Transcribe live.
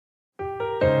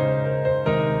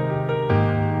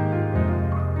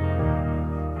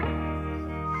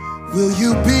Will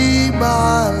you be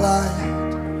my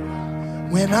light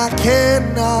when I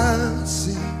cannot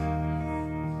see?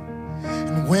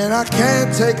 And when I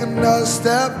can't take another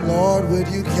step, Lord, will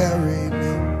you carry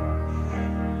me?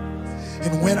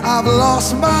 And when I've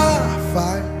lost my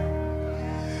fight,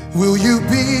 will you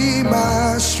be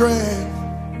my strength?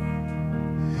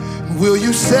 Will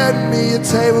you set me a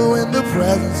table in the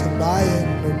presence of my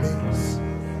enemies?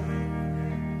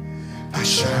 I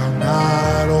shall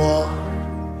not want.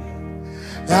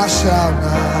 I shall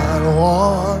not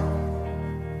want.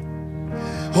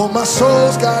 Oh, my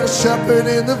soul's got a shepherd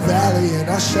in the valley, and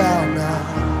I shall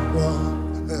not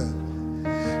want.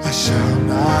 I shall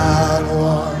not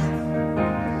want.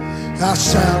 I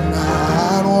shall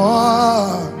not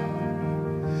want.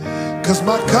 'Cause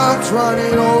my cup's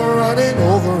running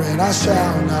over, and I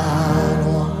shall not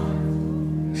want.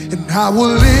 And I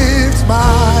will lift my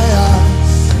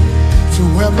eyes to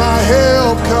where my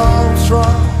help comes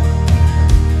from.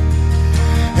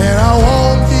 And I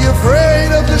won't be afraid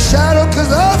of the shadow,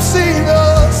 'cause I've seen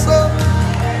the sun.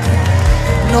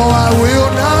 No, I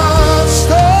will not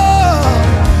stop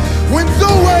when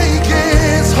the way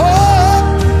gets hard,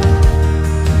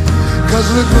 'cause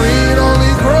the green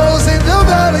only grows in the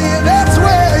valley, and that's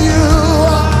where you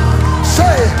are.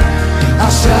 Say, I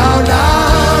shall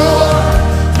not walk.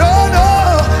 No, no,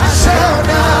 I shall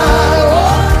not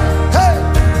walk. Hey,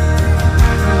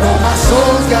 oh, my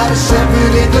soul's got a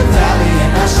shepherd in the valley,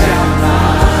 and I shall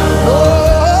not walk.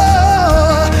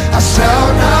 Oh, I shall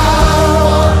not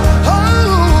walk. Oh,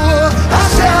 I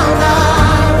shall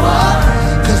not walk.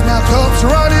 'Cause my cup's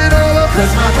running over.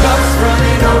 'Cause my cup's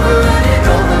running over,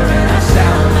 and I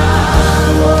shall not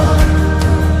walk.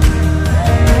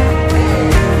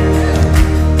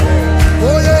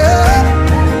 Oh yeah,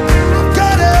 I've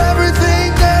got everything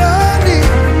that I need.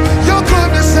 Your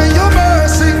goodness and your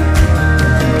mercy.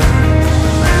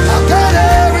 I've got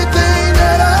everything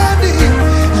that I need.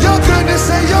 Your goodness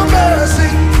and your mercy.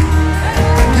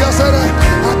 Yes, I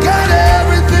got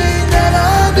everything that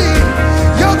I need.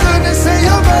 Your goodness and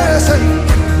your mercy.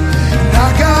 I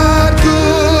got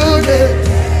goodness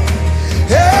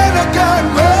and I got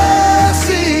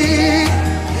mercy.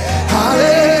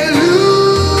 Hallelujah,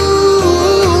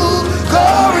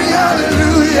 glory,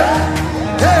 hallelujah.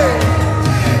 Hey,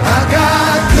 I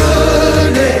got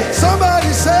goodness.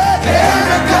 Somebody said, and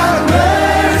I got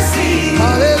mercy.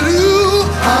 Hallelujah,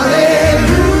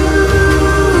 hallelujah,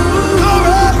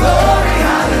 glory, glory,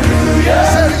 hallelujah.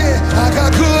 Say it again. I got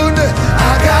goodness.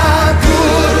 I got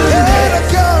goodness. And I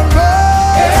got mercy.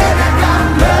 And I got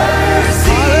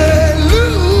mercy.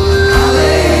 Hallelujah,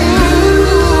 hallelujah,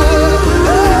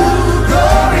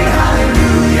 glory,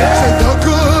 hallelujah. Say the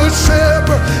good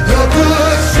shepherd, the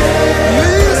good shepherd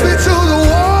leads me to the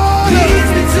water. Leads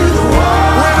me to the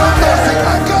water. When I'm thirsty,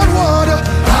 I got water.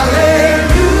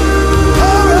 Hallelujah,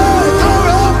 all right,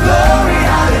 glory,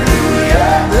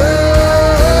 hallelujah.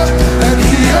 Yeah, and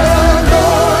He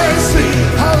anoints me.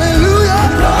 Hallelujah,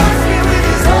 anoints me with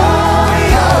His oil.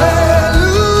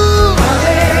 Hallelujah,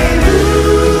 hallelujah.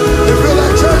 You feel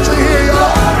like church in here,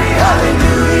 y'all? Glory,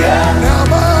 hallelujah. Now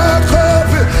my cup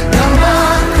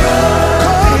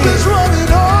is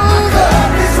running over.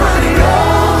 Cup is running over.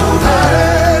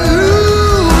 Hallelujah,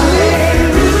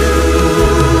 hallelujah,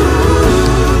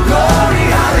 glory,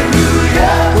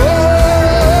 hallelujah.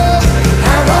 Oh,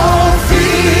 I won't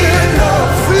fear no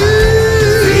need.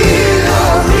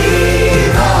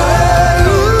 Hallelujah,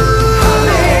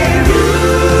 hallelujah,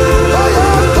 oh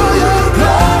yeah,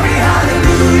 glory,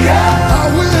 hallelujah. I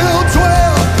will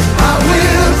dwell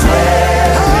in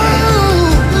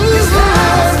His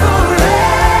house forever.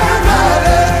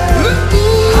 Hallelujah,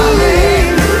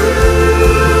 hallelujah,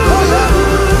 oh yeah,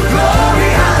 glory,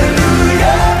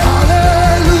 hallelujah,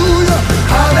 hallelujah,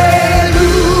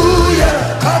 hallelujah.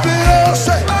 Clap it up,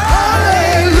 say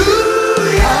hallelujah,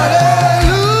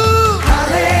 hallelujah,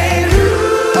 hallelujah,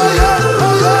 oh yeah,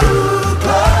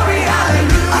 glory,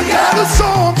 hallelujah. I got a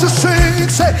song to sing,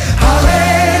 say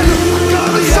hallelujah. I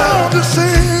got a song to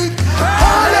sing,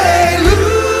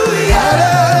 hallelujah,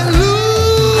 hallelujah,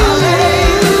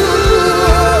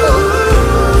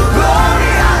 glory,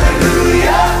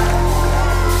 hallelujah.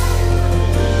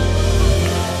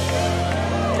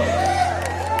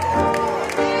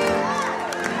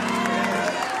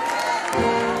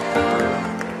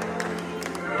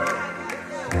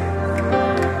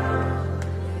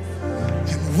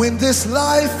 And when this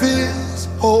life is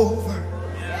over,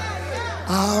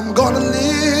 I'm gonna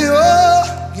live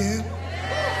again.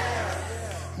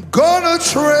 I'm gonna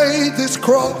trade this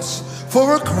cross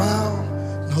for a crown.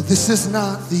 No, this is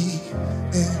not the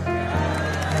end.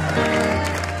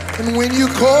 And when you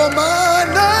call my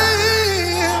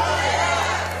name,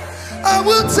 I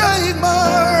will take my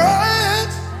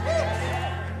rights.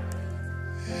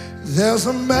 There's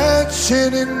a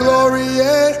mansion in glory,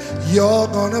 and you're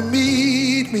gonna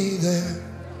meet me there.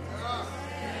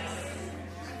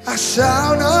 I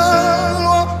shall not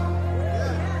walk,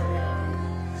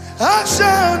 I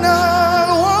shall not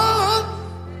walk.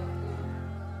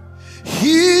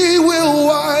 He will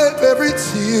wipe every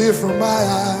tear from my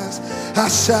eyes. I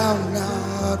shall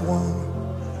not want,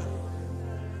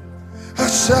 I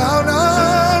shall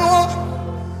not walk.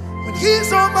 When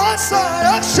he's on my side,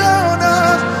 I shall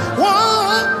not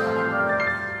want.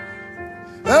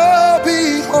 I'll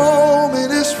be home in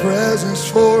his presence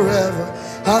forever.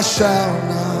 I shall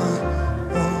not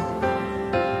want.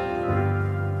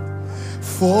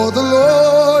 For the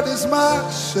Lord is my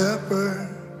shepherd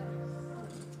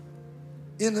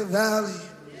in the valley.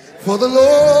 For the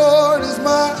Lord is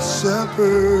my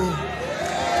shepherd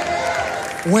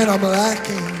when I'm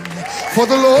lacking. For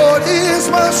the Lord is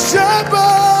my shepherd,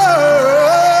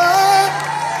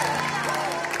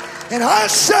 and I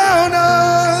shall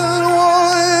not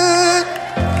want.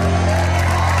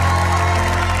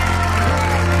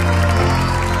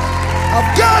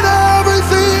 I've got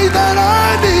everything that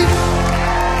I need.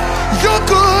 Your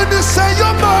goodness and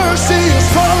your mercy is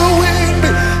following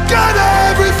me. Got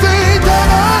everything that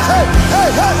I have. Hey,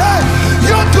 hey, hey.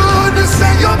 Your goodness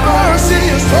and your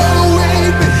mercy is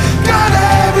following me. Got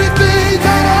everything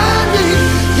that I need.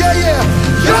 Yeah, yeah.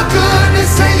 Your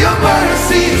goodness and your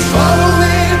mercy is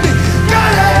following me.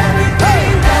 Got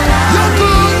everything that I need. Your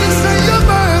goodness and your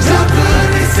mercy. Your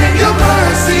goodness and your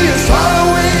mercy is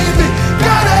following me.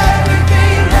 Got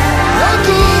everything that I need. Your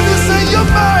goodness and your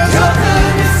mercy. Your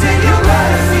goodness and your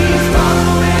mercy is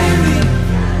following me.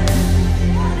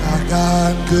 I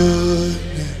got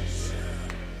goodness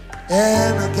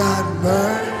and I got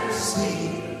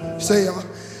mercy. Say y'all.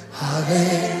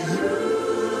 Hallelujah.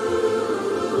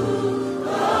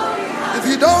 If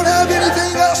you don't have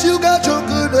anything else, you got your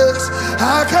goodness.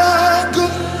 I got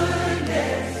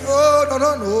goodness. Oh, no,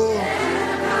 no, no.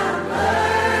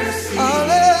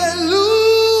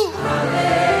 Hallelujah.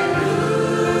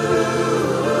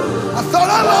 I thought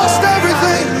I lost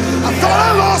everything. I thought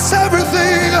I lost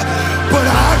everything. But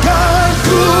I got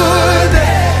goodness.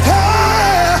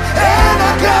 And I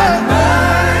got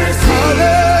mercy.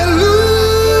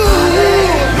 Hallelujah.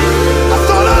 I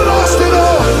thought I lost it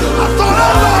all. I thought I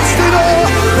lost it all.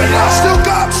 But I still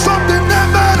got something that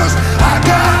matters. I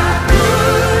got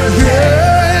goodness.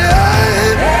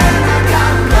 Yeah. And I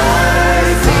got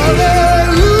mercy.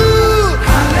 Hallelujah.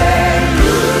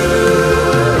 Hallelujah.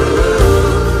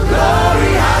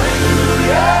 Glory,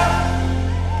 hallelujah.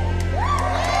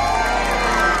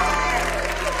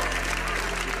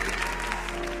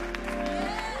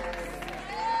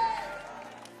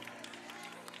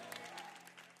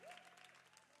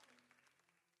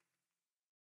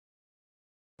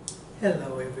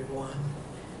 Hello everyone.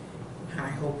 I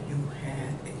hope you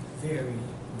had a very,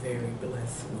 very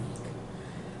blessed week.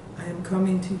 I am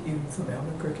coming to you from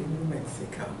Albuquerque, New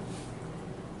Mexico.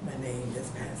 My name is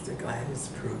Pastor Gladys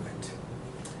Pruitt.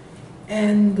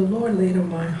 And the Lord laid on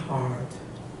my heart.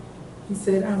 He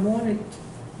said, I wanted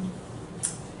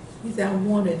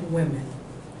women,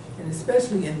 and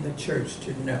especially in the church,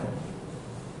 to know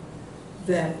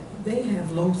that they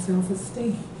have low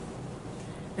self-esteem.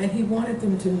 And he wanted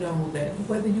them to know that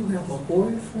whether you have a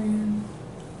boyfriend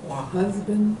or a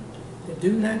husband that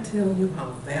do not tell you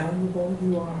how valuable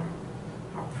you are,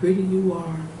 how pretty you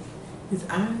are, is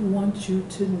I want you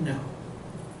to know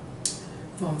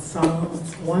from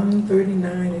Psalms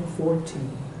 139 and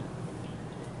 14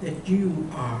 that you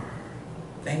are,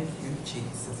 thank you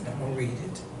Jesus, and I'm going to read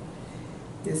it.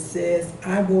 It says,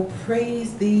 I will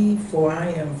praise thee, for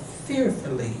I am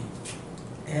fearfully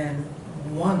and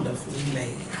wonderfully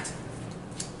made,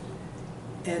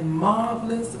 and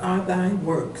marvelous are thy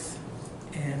works,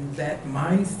 and that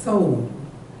my soul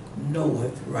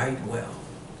knoweth right well.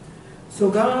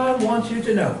 So God wants you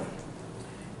to know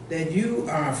that you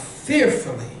are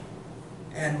fearfully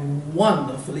and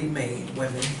wonderfully made,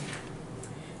 women.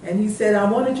 And he said, I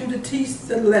wanted you to teach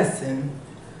the lesson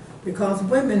because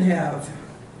most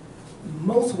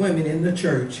women in the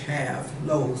church have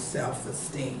low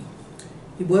self-esteem.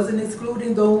 He wasn't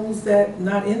excluding those that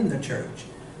not in the church,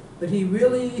 but he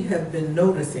really had been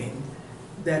noticing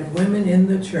that women in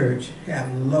the church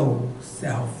have low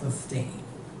self-esteem.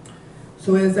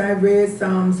 So as I read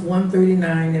Psalms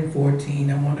 139 and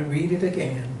 14, I want to read it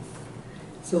again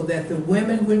so that the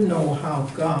women would know how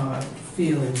God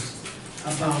feels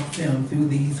about them through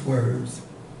these words.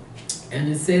 And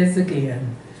it says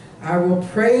again, I will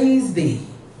praise thee,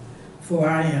 for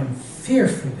I am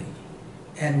fearfully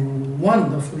and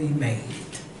wonderfully made.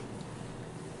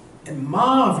 And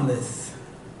marvelous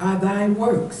are thy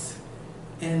works,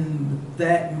 and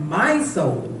that my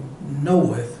soul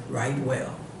knoweth right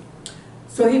well.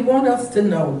 So he wants us to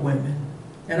know, women,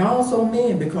 and also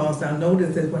men, because I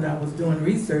noticed that when I was doing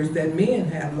research that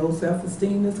men have low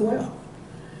self-esteem as well.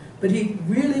 But he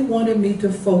really wanted me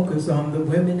to focus on the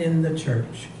women in the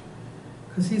church,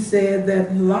 because he said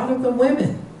that a lot of the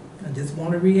women, I just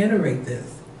want to reiterate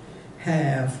this,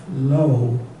 have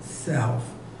low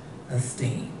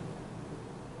self-esteem.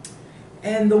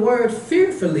 And the word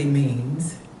fearfully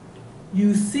means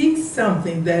you seek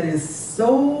something that is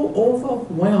so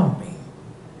overwhelming,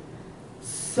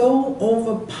 so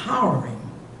overpowering,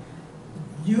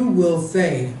 you will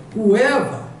say,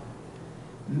 whoever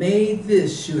made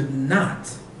this should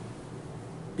not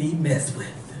be messed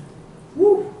with.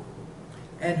 Woo!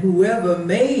 And whoever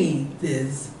made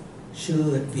this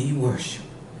should be worshipped.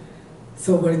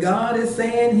 So what God is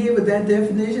saying here with that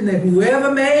definition, that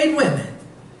whoever made women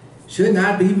should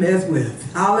not be messed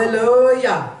with.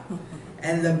 Hallelujah.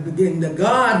 And the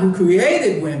God who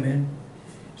created women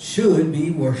should be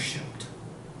worshipped.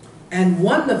 And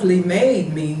wonderfully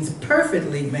made means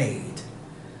perfectly made,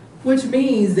 which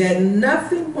means that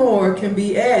nothing more can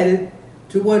be added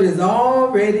to what is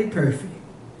already perfect.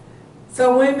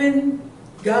 So women,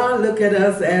 God look at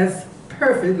us as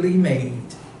perfectly made.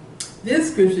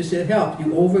 This scripture should help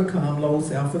you overcome low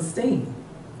self-esteem.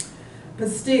 But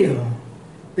still,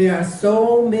 there are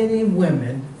so many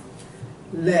women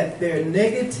that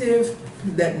negative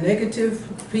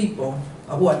people,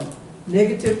 or what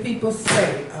negative people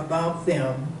say about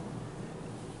them,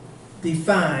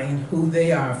 define who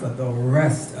they are for the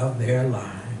rest of their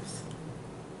lives.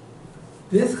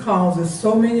 This causes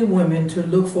so many women to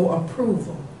look for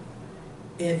approval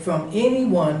from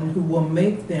anyone who will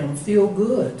make them feel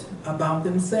good about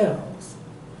themselves.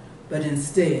 But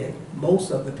instead, most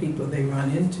of the people they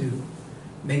run into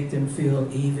make them feel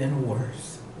even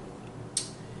worse.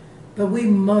 But we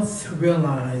must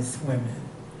realize, women,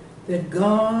 that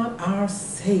God, our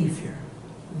Savior,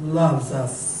 loves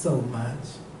us so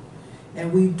much.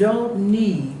 And we don't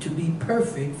need to be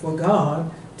perfect for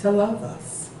God to love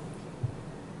us.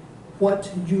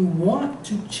 What you want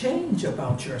to change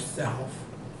about yourself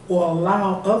or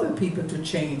allow other people to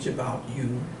change about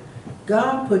you,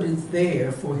 God put it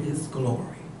there for His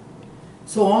glory.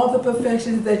 So all the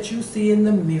perfections that you see in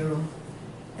the mirror,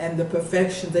 and the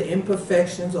perfections, the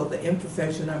imperfections, or the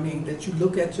imperfection, that you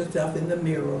look at yourself in the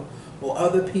mirror, or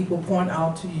other people point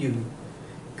out to you,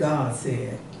 God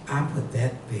said, I put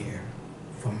that there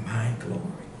for my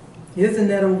glory. Isn't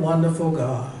that a wonderful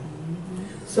God?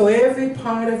 So every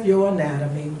part of your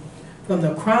anatomy, from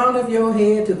the crown of your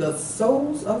head to the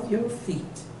soles of your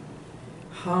feet,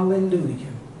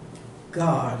 hallelujah,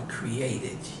 God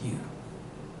created you.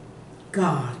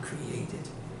 God created.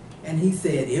 And He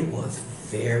said it was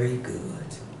very good.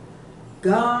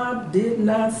 God did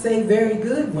not say very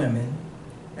good, women,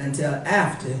 until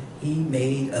after He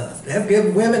made us. Let's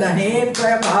give women a hand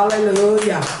clap,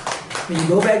 hallelujah. When you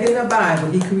go back in the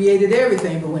Bible, He created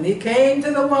everything, but when it came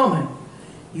to the woman,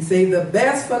 He saved the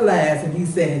best for last, and He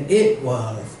said it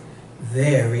was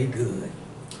very good.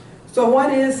 So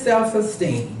what is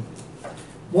self-esteem?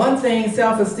 One thing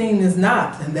self-esteem is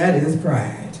not, and that is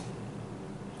pride.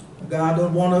 God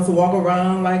don't want us to walk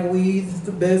around like we's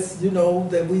the best,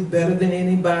 that we're better than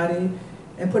anybody,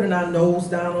 and putting our nose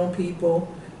down on people.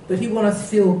 But He wants us to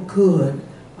feel good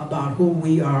about who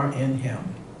we are in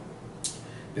Him.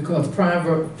 Because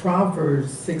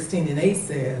Proverbs 16:8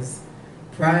 says,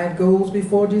 pride goes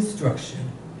before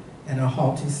destruction, and a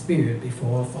haughty spirit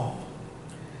before a fall.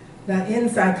 Now in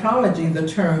psychology, the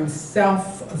term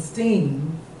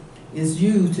self-esteem is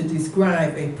used to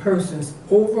describe a person's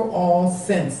overall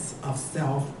sense of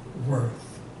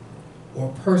self-worth or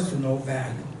personal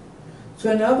value.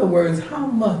 So in other words, how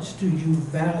much do you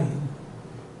value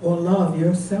or love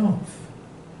yourself?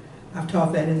 I've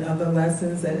taught that in other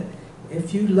lessons, that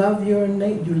if you love your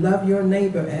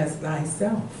neighbor as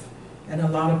thyself. And a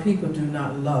lot of people do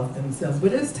not love themselves.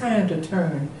 But it's time to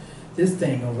turn this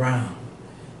thing around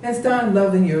and start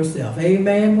loving yourself.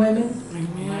 Amen, women?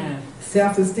 Amen.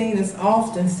 Self-esteem is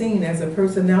often seen as a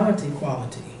personality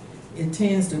quality. It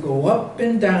tends to go up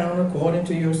and down according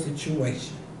to your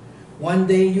situation. One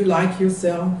day you like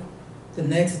yourself, the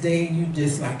next day you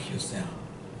dislike yourself.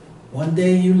 One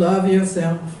day you love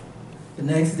yourself, the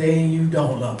next day you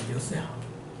don't love yourself.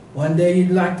 One day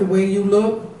you like the way you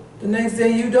look, the next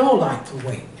day you don't like the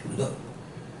way you look.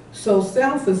 So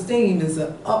self-esteem is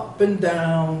an up and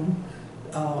down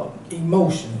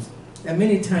emotions that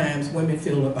many times women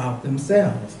feel about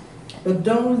themselves. But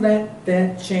don't let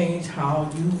that change how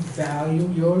you value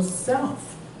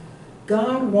yourself.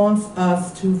 God wants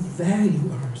us to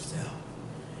value ourselves.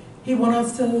 He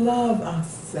wants us to love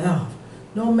ourselves,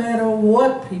 no matter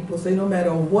what people say, no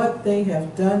matter what they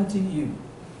have done to you.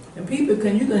 And you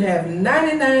can have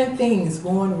 99 things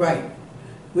going right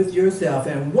with yourself,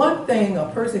 and one thing a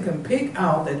person can pick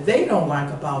out that they don't like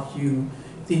about you,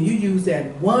 then you use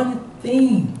that one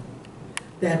thing,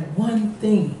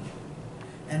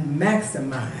 and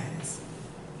maximize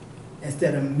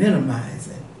instead of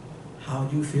minimizing how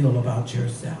you feel about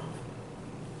yourself.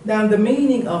 Now, the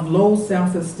meaning of low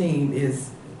self-esteem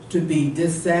is to be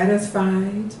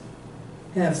dissatisfied,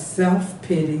 have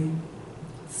self-pity,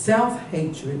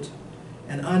 self-hatred,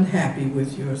 and unhappy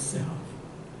with yourself.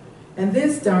 And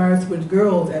this starts with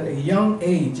girls at a young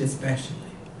age especially,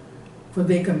 for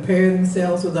they compare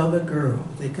themselves with other girls.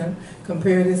 They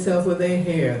compare themselves with their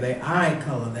hair, their eye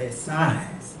color, their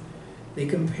size. They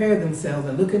compare themselves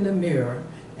and look in the mirror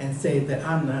and say that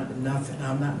I'm not nothing,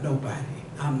 I'm not nobody,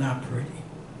 I'm not pretty.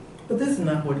 But this is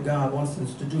not what God wants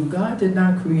us to do. God did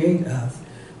not create us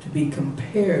to be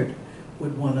compared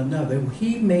with one another.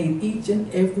 He made each and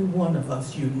every one of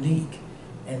us unique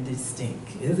and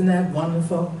distinct. Isn't that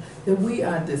wonderful? That we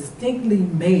are distinctly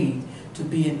made to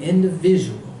be an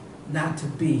individual, not to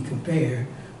be compared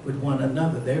with one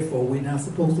another. Therefore, we're not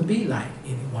supposed to be like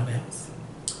anyone else.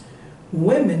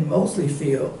 Women mostly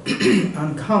feel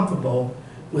uncomfortable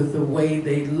with the way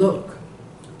they look,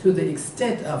 to the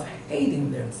extent of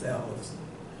hating themselves.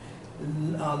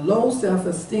 Low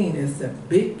self-esteem is a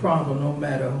big problem no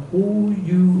matter who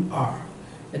you are.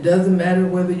 It doesn't matter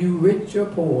whether you're rich or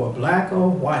poor, black or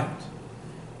white.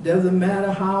 It doesn't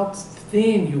matter how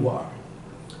thin you are.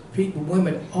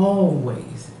 Women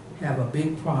always have a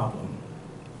big problem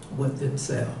with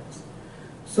themselves.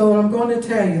 So I'm going to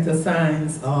tell you the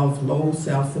signs of low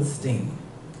self-esteem.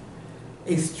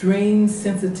 Extreme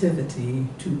sensitivity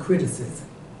to criticism.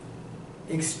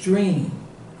 Extreme,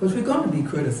 because we're going to be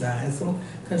criticized, so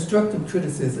constructive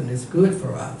criticism is good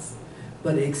for us,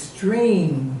 but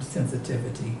extreme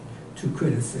sensitivity to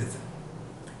criticism.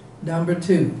 Number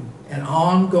 2, an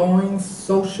ongoing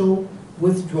social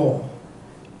withdrawal.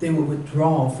 They will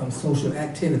withdraw from social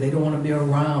activity. They don't want to be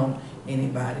around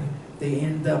anybody. They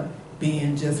end up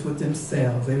being just with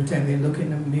themselves. Every time they look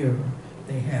in the mirror,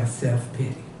 they have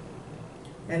self-pity.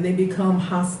 And they become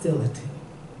hostility.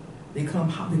 They become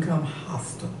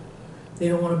hostile. They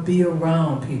don't want to be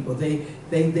around people. They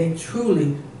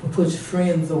truly push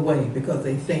friends away because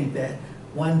they think that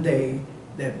one day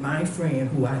that my friend,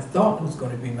 who I thought was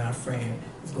going to be my friend,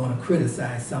 is going to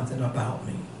criticize something about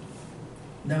me.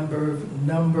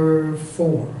 Number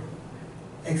 4,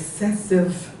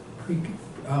 excessive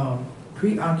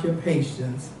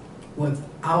preoccupations with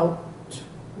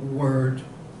outward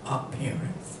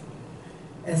appearance.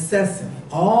 Excessive,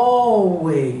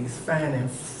 always finding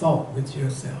fault with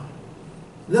yourself.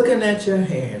 Looking at your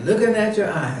hair, looking at your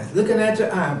eyes, looking at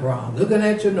your eyebrows, looking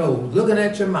at your nose, looking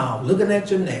at your mouth, looking at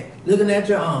your neck, looking at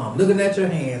your arm, looking at your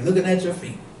hands, looking at your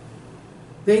feet.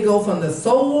 They go from the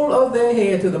sole of their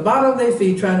head to the bottom of their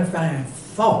feet trying to find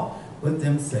fault with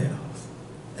themselves.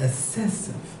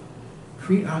 Excessive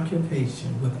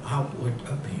preoccupation with outward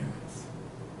appearance.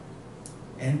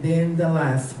 And then the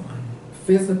last one.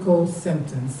 Physical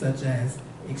symptoms such as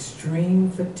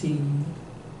extreme fatigue,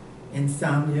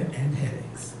 insomnia, and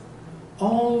headaches.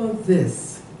 All of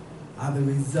this are the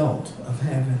result of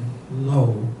having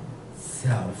low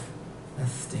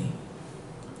self-esteem.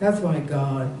 That's why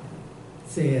God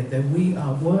said that we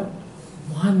are what?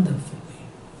 Wonderfully.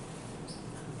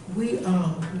 We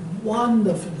are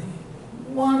wonderfully,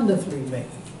 wonderfully made.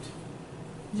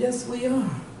 Yes, we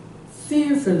are.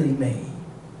 Fearfully made,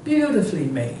 beautifully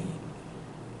made.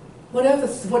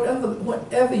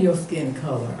 Whatever your skin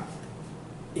color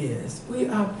is, we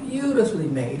are beautifully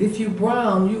made. If you're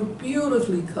brown, you're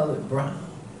beautifully colored brown.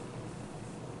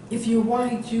 If you're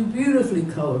white, you're beautifully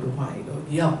colored white or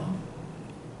yellow.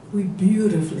 We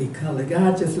beautifully colored.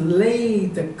 God just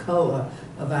laid the color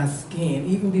of our skin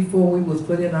even before we was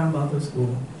put in our mother's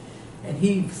womb. And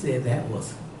He said that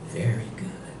was very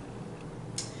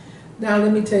good. Now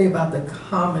let me tell you about the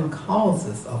common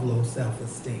causes of low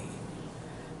self-esteem.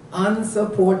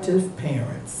 Unsupportive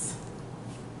parents,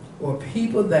 or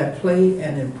people that play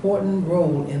an important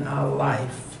role in our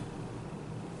life.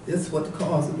 This is what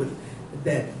causes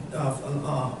that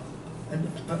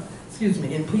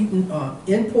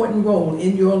important role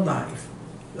in your life,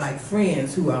 like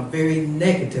friends who are very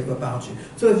negative about you.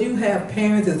 So if you have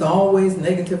parents that's always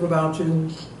negative about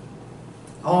you,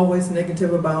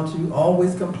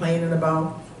 always complaining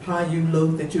about how you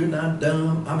look, that you're not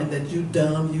dumb, that you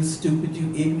dumb, you stupid,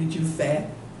 you ignorant, you fat.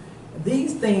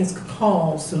 These things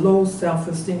cause low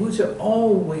self-esteem. We should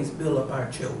always build up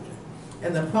our children.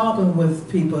 And the problem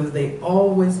with people is they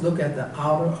always look at the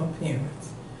outer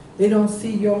appearance. They don't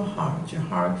see your heart. Your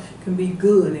heart can be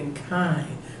good and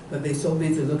kind, but they're so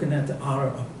busy looking at the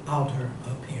outer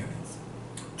appearance.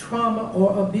 Trauma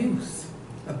or abuse.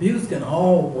 Abuse can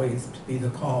always be the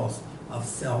cause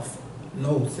of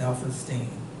low self-esteem.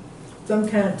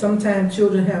 Sometimes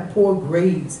children have poor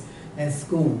grades at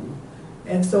school.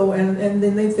 And so, and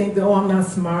then they think that, oh, I'm not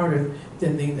smarter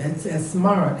than as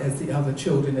smart as the other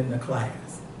children in the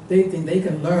class. They think they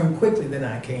can learn quickly than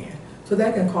I can. So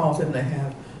that can cause them to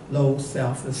have low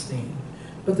self-esteem.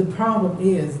 But the problem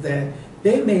is that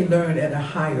they may learn at a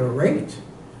higher rate,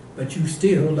 but you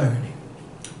still learning.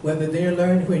 Whether they're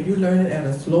learning, when you learn it at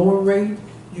a slower rate,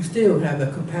 you still have the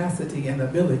capacity and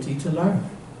ability to learn.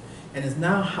 And it's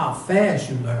not how fast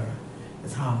you learn,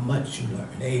 it's how much you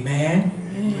learn. Amen?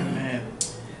 Amen.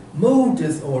 Mood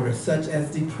disorders such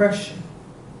as depression.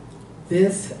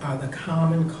 These are the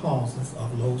common causes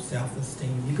of low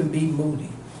self-esteem. You can be moody.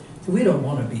 So we don't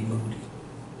want to be moody.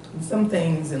 And some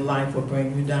things in life will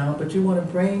bring you down, but you want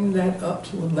to bring that up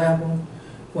to a level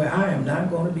where I am not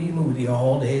going to be moody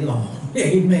all day long.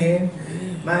 Amen.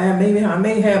 I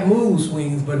may have mood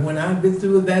swings, but when I get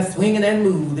through that swinging that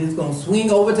mood, it's going to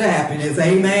swing over to happiness.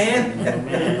 Amen.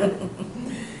 Amen.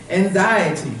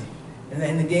 Anxiety. And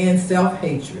then again,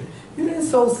 self-hatred. You know, it's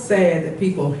so sad that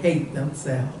people hate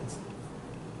themselves.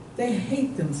 They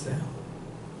hate themselves.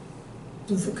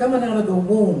 For coming out of the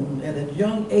womb at a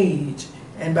young age,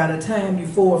 and by the time you're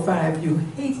 4 or 5, you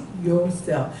hate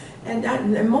yourself.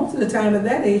 And most of the time at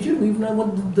that age, you don't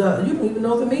even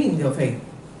know the meaning of hate.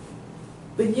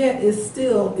 But yet it's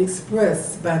still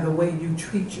expressed by the way you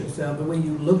treat yourself, the way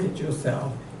you look at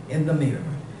yourself in the mirror.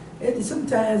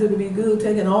 Sometimes it would be good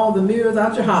taking all the mirrors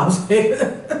out your house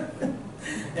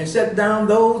and shut down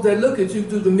those that look at you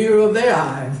through the mirror of their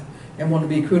eyes and want to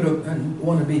be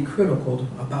critical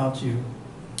about you.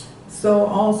 So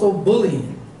also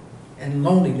bullying and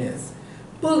loneliness.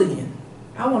 Bullying.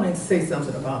 I want to say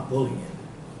something about bullying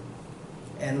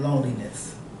and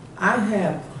loneliness. I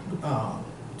have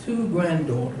 2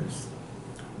 granddaughters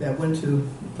that went to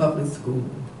public school,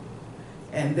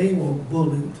 and they were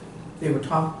bullied. They were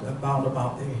talked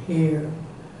about their hair,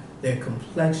 their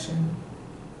complexion.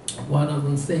 One of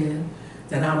them said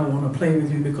that I don't want to play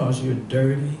with you because you're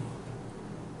dirty.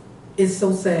 It's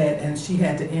so sad, and she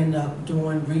had to end up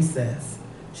doing recess.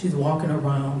 She's walking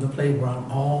around the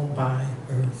playground all by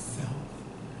herself.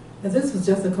 And this was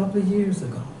just a couple of years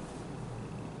ago.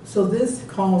 So this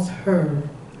caused her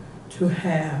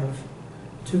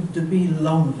to be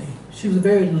lonely. She was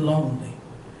very lonely.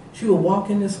 She would walk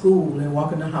into school and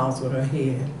walk in the house with her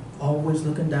head always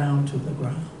looking down to the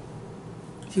ground.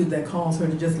 That caused her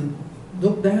to just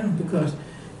look down, because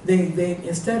they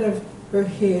instead of her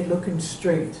head looking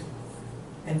straight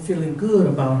and feeling good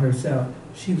about herself,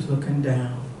 she was looking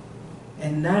down.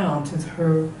 And now, since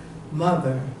her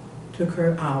mother took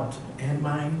her out, and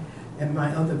my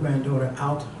other granddaughter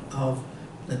out of,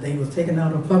 they was taken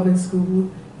out of public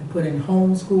school and put in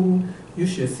home school, you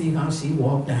should see how she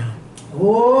walked down.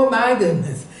 Oh my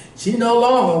goodness. She no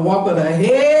longer walked with her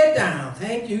head down.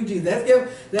 Thank you, Jesus.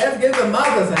 Let's give the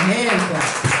mothers a hand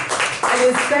clap. And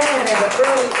it's sad at an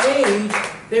early age,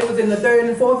 they was in the 3rd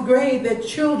and 4th grade, that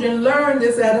children learn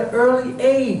this at an early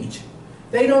age.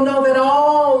 They don't know that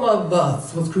all of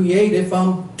us was created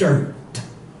from dirt.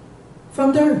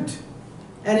 From dirt.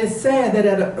 And it's sad that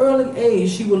at an early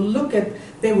age, they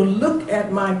would look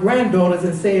at my granddaughters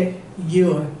and say,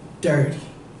 you're dirty.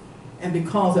 And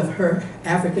because of her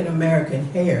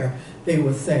African-American hair, they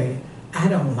would say, I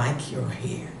don't like your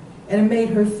hair. And it made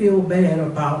her feel bad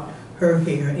about her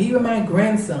hair. And even my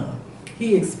grandson,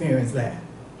 he experienced that.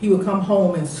 He would come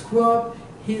home and scrub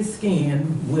his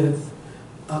skin with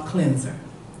a cleanser.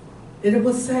 And it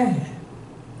was sad.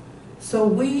 So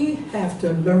we have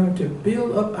to learn to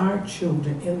build up our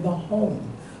children in the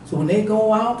home. So when they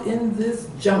go out in this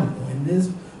jungle, in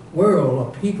this world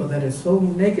of people that is so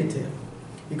negative,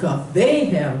 because they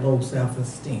have low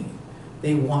self-esteem,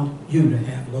 they want you to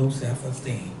have low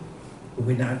self-esteem. But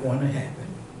we're not going to happen.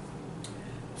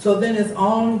 So then it's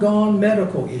ongoing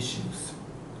medical issues.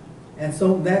 And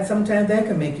so that sometimes that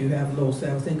can make you have low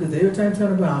self-esteem, because every time you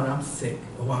turn around, I'm sick,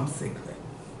 or I'm sickly.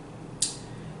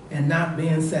 And not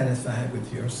being satisfied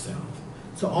with yourself.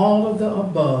 So all of the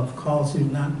above cause you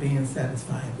not being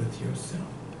satisfied with yourself.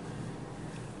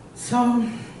 So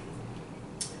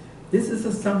this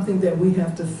is something that we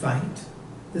have to fight.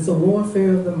 There's a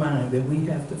warfare of the mind that we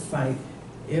have to fight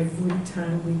every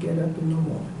time we get up in the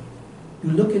morning.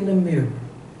 You look in the mirror,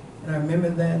 and I remember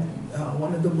that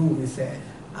one of the movies said,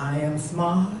 I am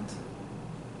smart,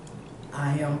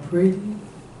 I am pretty,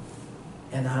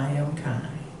 and I am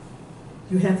kind.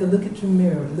 You have to look at your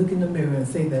mirror, look in the mirror and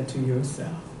say that to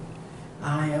yourself.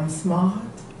 I am smart,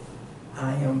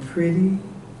 I am pretty,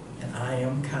 and I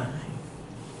am kind.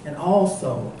 And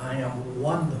also, I am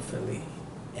wonderfully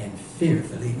and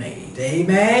fearfully made.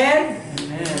 Amen?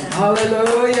 Amen.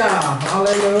 Hallelujah.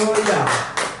 Hallelujah.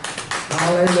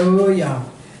 Hallelujah.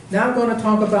 Now I'm going to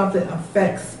talk about the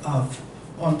effects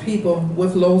on people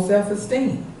with low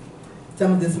self-esteem.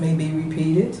 Some of this may be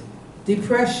repeated.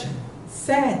 Depression,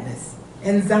 sadness,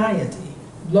 anxiety,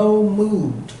 low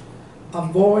mood,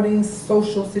 avoiding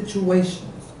social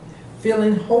situations,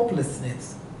 feeling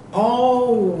hopelessness,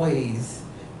 always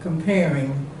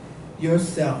comparing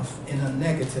yourself in a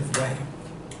negative way,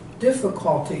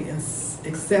 difficulty in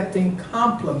accepting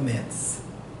compliments,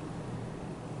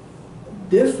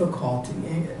 difficulty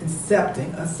in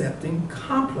accepting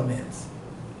compliments,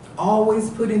 always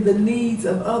putting the needs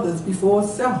of others before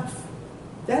self.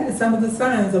 That is some of the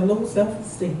signs of low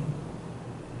self-esteem.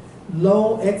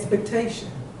 Low expectation.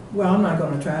 Well, I'm not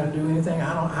going to try to do anything.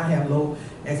 I have low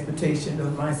expectation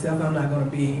of myself. I'm not going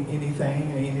to be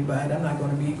anything or anybody. I'm not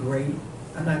going to be great.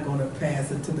 I'm not going to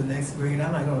pass it to the next grade.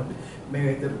 I'm not going to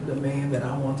marry the man that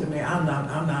I want to marry. I'm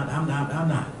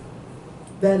not.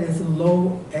 That is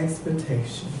low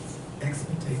expectations.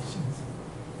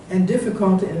 And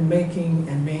difficulty in making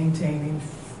and maintaining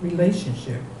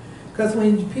relationship. Because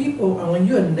when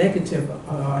you're negative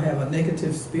or have a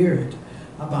negative spirit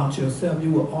about yourself,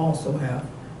 you will also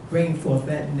bring forth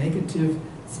that negative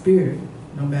spirit,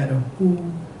 no matter who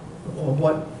or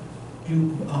what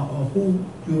you or who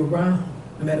you're around,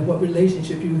 no matter what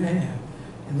relationship you have.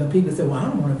 And the people say, well, I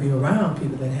don't want to be around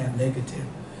people that have negative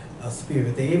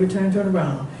spirit. They every time turn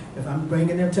around, if I'm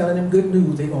bringing them, telling them good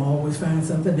news, they're going to always find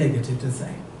something negative to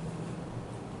say.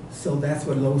 So that's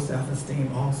what low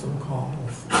self-esteem also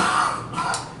calls.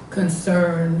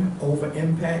 Concern over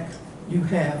impact you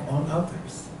have on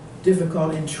others.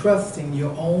 Difficult in trusting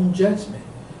your own judgment.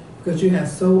 Because you have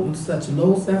such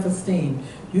low self-esteem,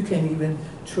 you can't even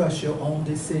trust your own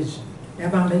decision.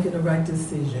 Am I making the right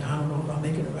decision? I don't know if I'm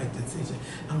making the right decision.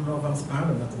 I don't know if I'm smart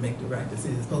enough to make the right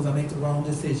decision. Suppose I make the wrong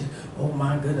decision. Oh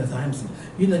my goodness,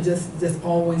 just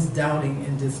always doubting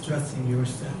and distrusting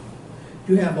yourself.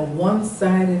 You have a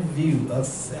one-sided view of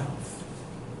self.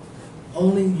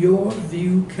 Only your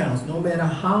view counts. No matter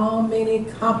how many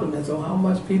compliments or how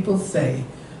much people say,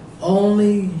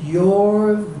 only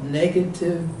your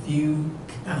negative view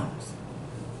counts.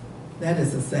 That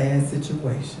is a sad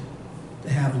situation, to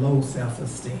have low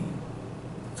self-esteem.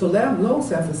 So low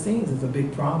self-esteem is a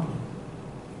big problem.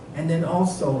 And then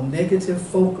also negative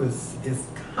focus is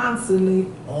constantly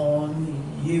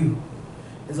on you.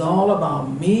 It's all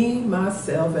about me,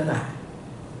 myself, and I.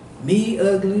 Me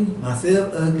ugly,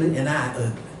 myself ugly, and I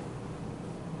ugly.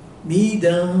 Me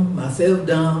dumb, myself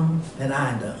dumb, and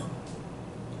I dumb.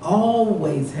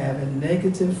 Always having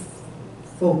negative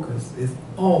focus is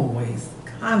always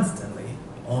constantly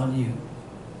on you.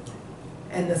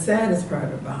 And the saddest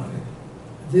part about it,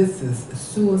 this is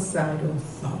suicidal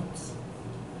thoughts.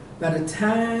 By the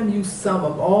time you sum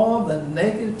up all the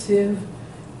negative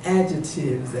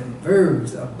adjectives and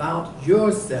verbs about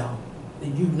yourself,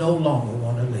 then you no longer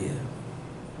want to live.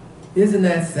 Isn't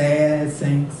that sad,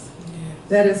 saints? Yes.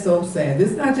 That is so sad.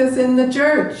 It's not just in the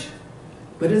church,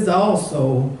 but it's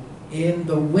also in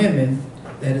the women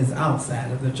that is outside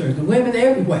of the church. The women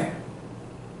everywhere.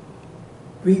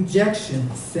 Rejection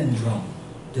syndrome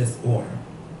disorder.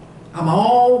 I'm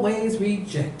always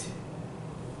rejected.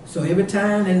 So every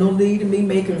time there's no need in me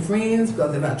making friends,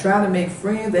 because if I try to make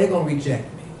friends, they're going to reject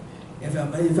me. If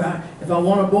I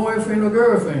want a boyfriend or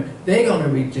girlfriend, they're going to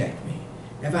reject me.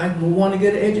 If I want to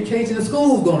get an education, the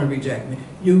school's going to reject me.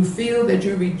 You feel that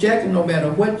you're rejected no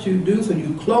matter what you do, so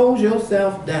you close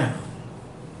yourself down.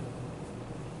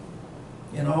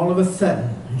 And all of a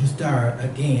sudden, you start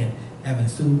again having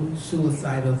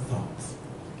suicidal thoughts.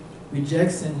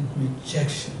 Rejection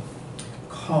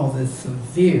causes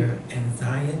severe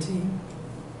anxiety,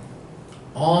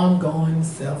 ongoing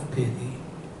self-pity,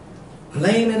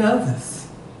 blaming others,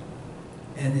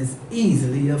 and is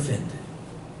easily offended.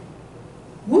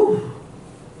 Woo!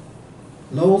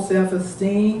 Low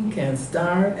self-esteem can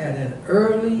start at an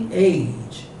early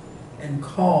age and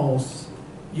cause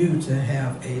you to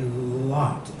have a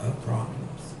lot of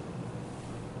problems.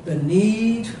 The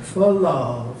need for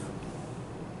love,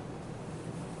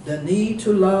 the need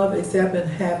to love, accept, and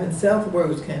having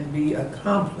self-worth can be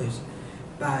accomplished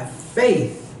by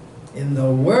faith In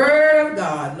the Word of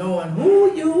God, knowing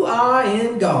who you are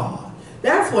in God.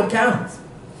 That's what counts.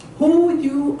 Who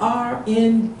you are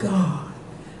in God.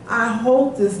 I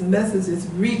hope this message is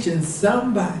reaching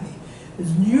somebody.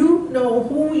 You know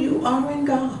who you are in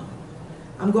God.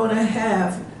 I'm going to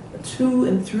have 2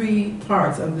 and 3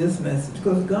 parts of this message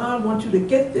because God wants you to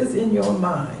get this in your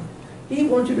mind. He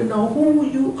wants you to know who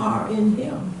you are in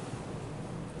Him.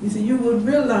 You see, you will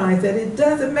realize that it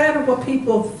doesn't matter what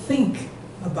people think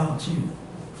about you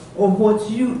or what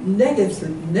you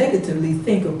negatively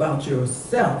think about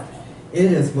yourself.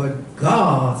 It is what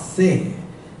God said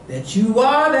that you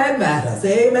are that matters.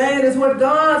 Amen. It's what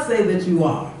God said that you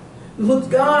are. It's what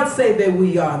God said that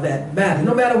we are that matters.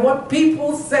 No matter what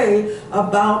people say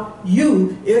about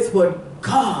you, it's what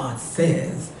God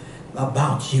says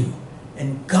about you.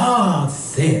 And God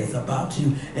says about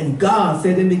you. And God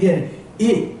said in the beginning,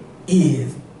 it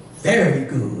is very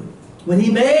good. When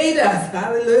He made us,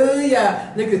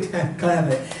 hallelujah, look at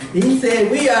Clever. He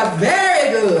said we are very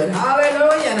good,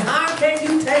 hallelujah. And how can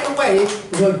you take away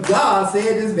what God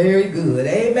said is very good?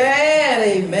 Amen,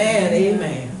 amen,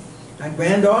 amen. My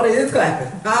granddaughter is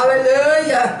clapping.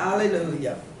 Hallelujah,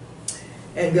 hallelujah.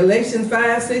 And Galatians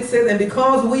 5:6 says, and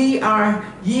because ye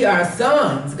are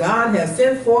sons, God has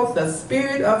sent forth the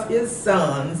Spirit of His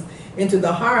sons into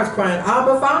the hearts, crying,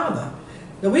 Abba, Father.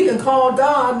 Now we can call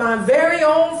God my very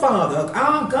own Father.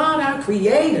 Our God, our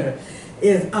Creator,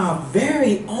 is our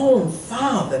very own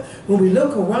Father. When we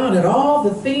look around at all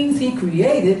the things He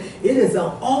created, it is an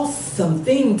awesome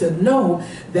thing to know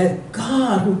that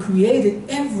God, who created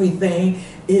everything,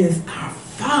 is our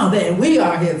Father, and we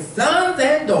are His sons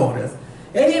and daughters.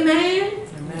 Amen?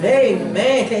 Amen.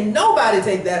 Amen. Can nobody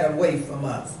take that away from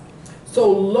us?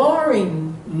 So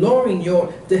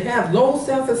to have low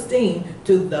self-esteem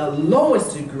to the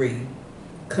lowest degree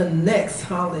connects,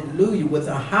 hallelujah, with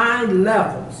the high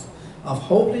levels of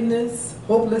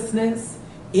hopelessness,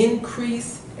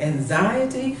 increased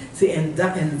anxiety. See,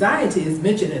 anxiety is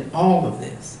mentioned in all of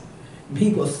this.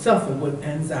 People suffer with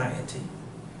anxiety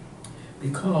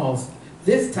because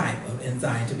this type of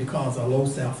anxiety because of low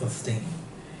self-esteem.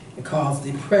 It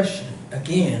causes depression,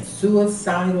 again,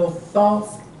 suicidal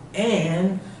thoughts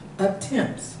and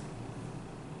attempts.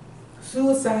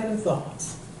 Suicidal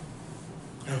thoughts.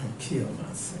 I'm going to kill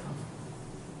myself.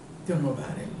 Don't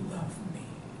nobody love me.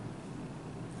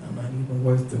 I'm not even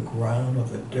worth the ground or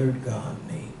the dirt God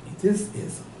made me. This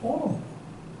is horrible.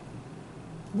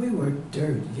 We were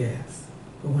dirt, yes.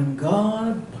 But when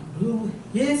God blew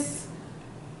His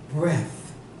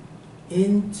breath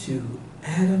into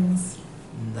Adam's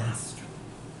nostril,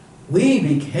 we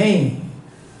became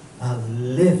a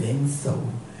living soul.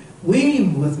 We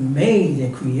was made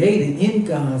and created in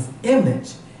God's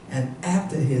image and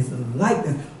after His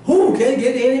likeness. Who can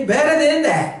get any better than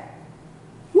that?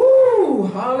 Woo!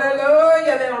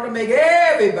 Hallelujah! That ought to make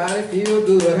everybody feel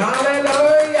good.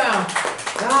 Hallelujah!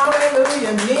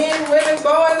 Hallelujah! Men, women,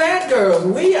 boys, and girls,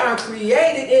 we are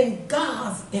created in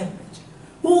God's image.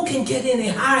 Who can get any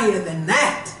higher than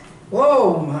that?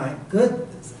 Oh my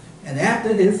goodness! And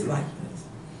after His likeness.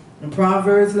 And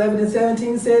Proverbs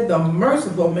 11:17 said, the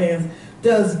merciful man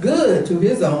does good to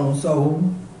his own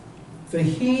soul, for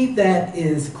he that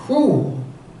is cruel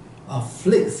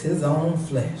afflicts his own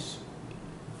flesh.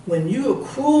 When you are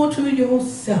cruel to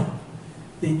yourself,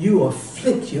 then you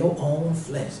afflict your own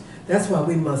flesh. That's why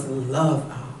we must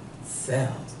love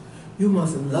ourselves. You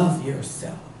must love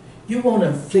yourself. You want to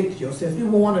afflict yourself. You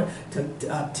want to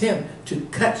attempt to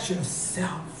cut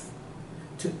yourself,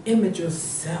 to image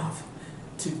yourself,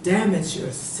 to damage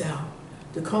yourself,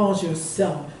 to cause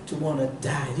yourself to want to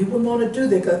die. You wouldn't want to do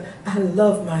that because I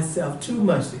love myself too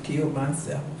much to kill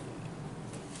myself.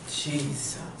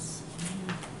 Jesus.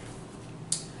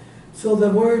 So the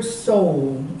word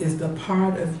soul is the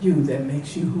part of you that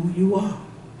makes you who you are.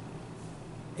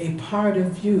 A part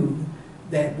of you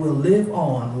that will live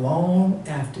on long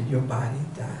after your body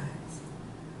dies.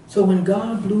 So when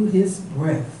God blew His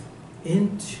breath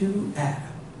into Adam,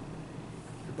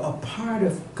 a part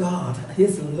of God,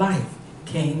 His life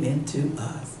came into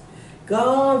us.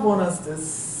 God wants us to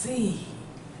see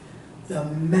the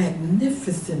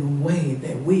magnificent way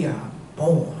that we are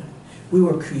born. We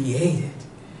were created,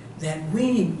 that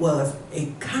we was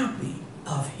a copy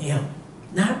of Him.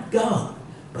 Not God,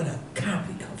 but a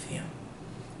copy of Him.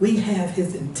 We have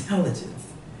His intelligence.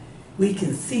 We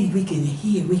can see, we can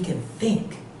hear, we can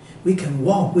think, we can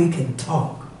walk, we can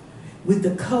talk. With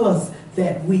the colors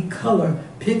that we color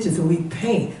pictures and we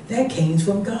paint, that came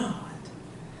from God.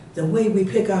 The way we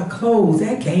pick our clothes,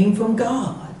 that came from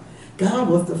God. God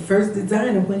was the first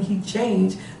designer when He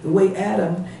changed the way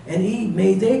Adam and Eve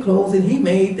made their clothes, and He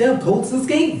made them coats of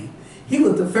skin. He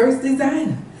was the first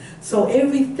designer. So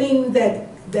everything that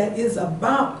is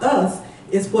about us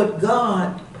is what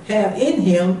God have in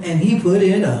him and he put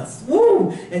in us.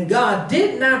 Woo! And God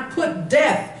did not put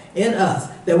death in us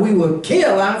that we would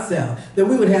kill ourselves, that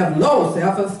we would have low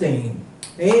self-esteem.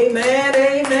 Amen,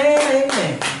 amen,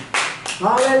 amen.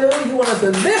 Hallelujah. He wants us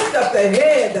to lift up the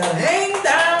head that hang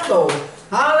down low.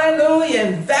 Hallelujah.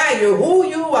 And value who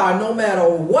you are no matter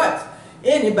what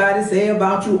anybody say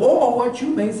about you or what you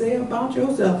may say about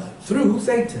yourself through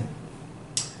Satan.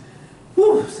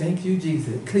 Whew, thank you,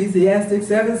 Jesus. Ecclesiastes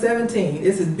 7:17.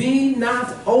 It says, be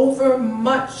not over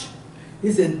much.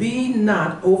 It says, be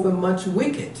not over much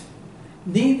wicked,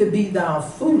 neither be thou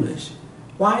foolish.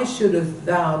 Why shouldest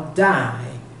thou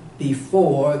die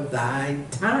before thy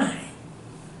time?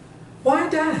 Why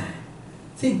die?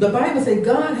 See, the Bible says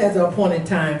God has an appointed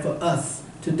time for us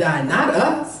to die, not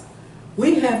us.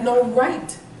 We have no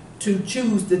right to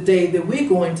choose the day that we're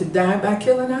going to die by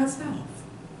killing ourselves.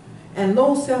 And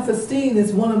low self-esteem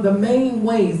is one of the main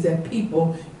ways that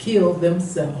people kill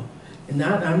themselves. And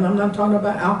I'm not talking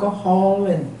about alcohol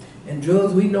and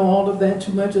drugs. We know all of that,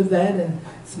 too much of that. And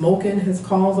smoking has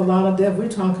caused a lot of death. We're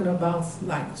talking about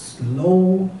like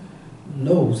low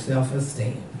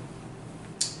self-esteem.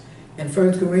 And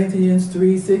 1 Corinthians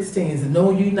 3:16 says,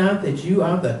 know ye not that you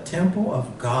are the temple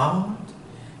of God,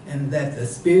 and that the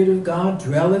Spirit of God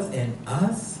dwelleth in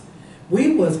us?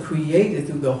 We was created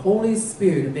through the Holy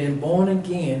Spirit and been born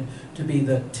again to be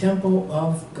the temple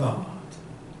of God.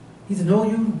 He said,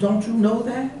 don't you know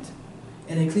that?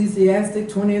 In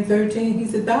Ecclesiastes 20:13, he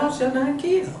said, thou shalt not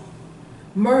kill,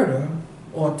 murder,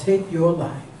 or take your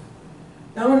life.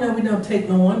 Not only that we don't take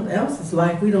no one else's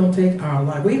life, we don't take our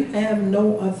life. We have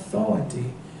no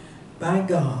authority by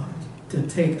God to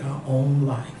take our own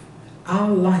life. Our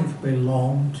life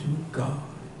belongs to God.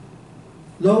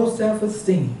 Low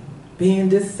self-esteem, being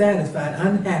dissatisfied,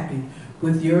 unhappy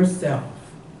with yourself,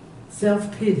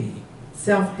 self-pity,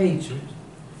 self-hatred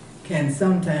can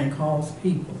sometimes cause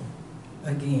people,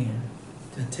 again,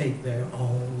 to take their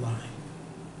own life.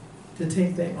 To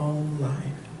take their own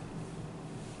life.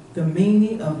 The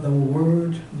meaning of the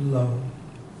word low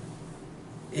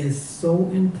is so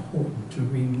important to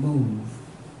remove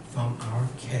from our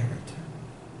character.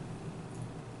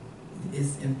 It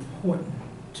is important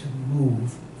to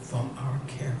move from our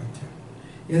character.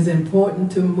 It is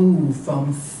important to move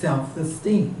from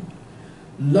self-esteem.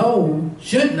 Low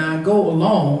should not go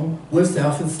along with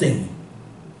self-esteem.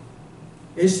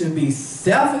 It should be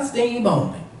self-esteem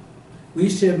only. We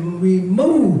should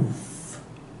remove,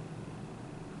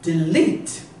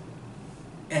 delete,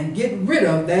 and get rid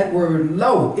of that word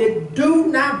low. It do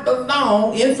not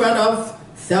belong in front of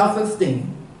self-esteem.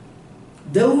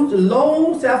 Those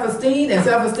low self-esteem and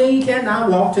self-esteem cannot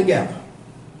walk together.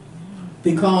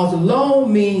 Because low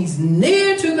means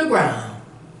near to the ground.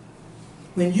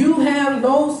 When you have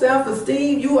low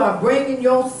self-esteem, you are bringing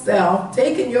yourself,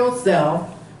 taking yourself,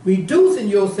 reducing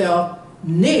yourself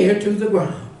near to the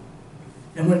ground.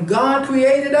 And when God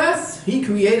created us, he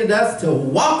created us to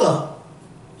walk up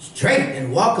straight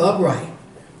and walk upright.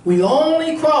 We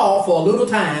only crawl for a little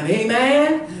time,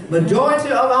 amen? Majority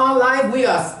of our life, we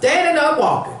are standing up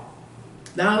walking.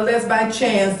 Now, unless by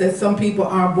chance that some people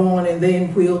are born and they're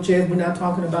in wheelchairs, we're not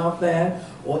talking about that,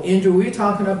 or injury, we're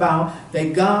talking about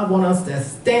that God wants us to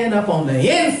stand up on the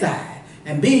inside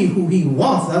and be who he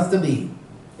wants us to be.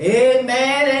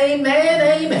 Amen,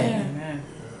 amen, amen.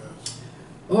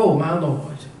 Oh, my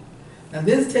Lord. Now,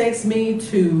 this takes me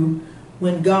to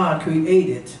when God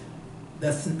created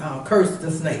cursed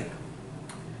the snake.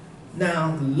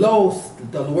 Now,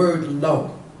 the word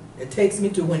low, it takes me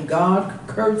to when God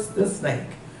cursed the snake,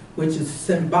 which is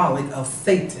symbolic of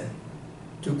Satan,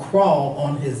 to crawl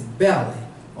on his belly,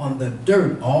 on the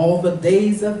dirt, all the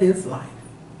days of his life.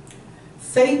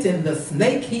 Satan, the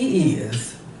snake he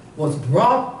is, was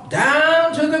brought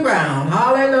down to the ground.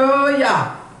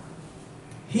 Hallelujah.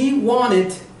 He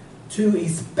wanted to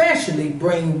especially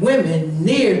bring women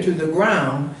near to the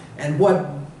ground. And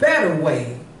what better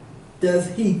way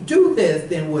does he do this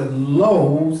than with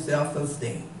low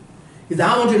self-esteem? He said,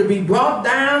 I want you to be brought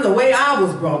down the way I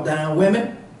was brought down,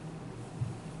 women.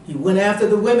 He went after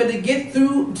the women to get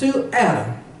through to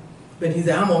Adam. But he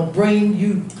said, I'm going to bring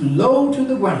you low to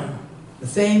the ground. The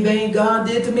same thing God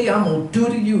did to me, I'm going to do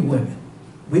to you, women.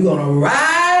 We're going to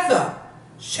rise up.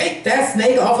 Shake that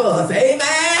snake off of us.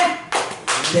 Amen.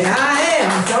 Say, I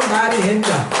am somebody in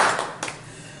God.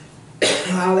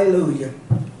 Hallelujah.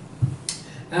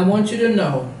 I want you to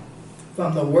know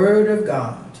from the word of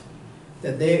God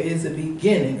that there is a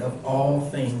beginning of all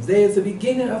things. There is a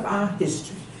beginning of our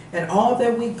history. And all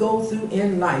that we go through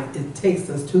in life, it takes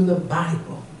us to the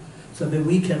Bible so that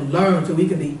we can learn, so we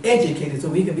can be educated, so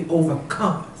we can be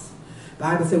overcomers. The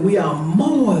Bible says we are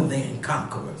more than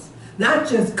conquerors. Not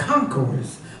just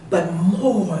conquerors, but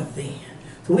more than.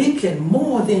 So we can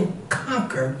more than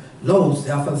conquer low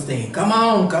self-esteem. Come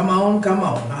on, come on, come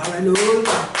on. Hallelujah.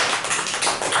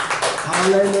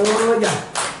 Hallelujah.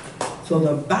 So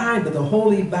the Bible, the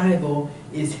Holy Bible,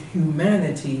 is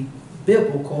humanity,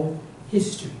 biblical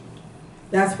history.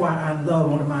 That's why I love,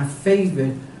 one of my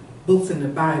favorite books in the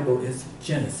Bible is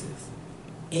Genesis.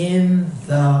 In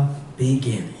the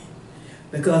beginning.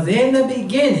 Because in the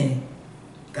beginning,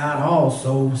 God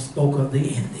also spoke of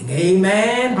the ending.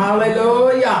 Amen.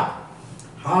 Hallelujah.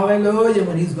 Hallelujah.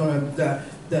 When he's going to,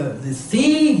 the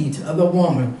seed of the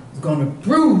woman is going to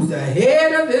bruise the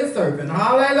head of this serpent.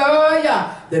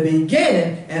 Hallelujah. The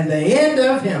beginning and the end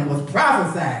of him was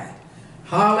prophesied.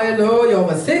 Hallelujah.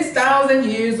 Over 6,000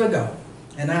 years ago.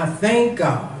 And I thank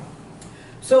God.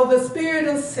 So the spirit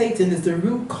of Satan is the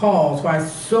root cause why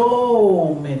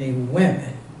so many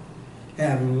women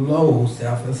have low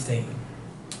self-esteem.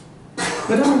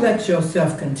 But don't let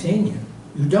yourself continue.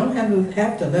 You don't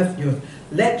have to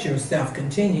let yourself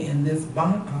continue in this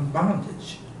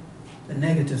bondage. The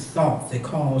negative thoughts that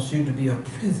cause you to be a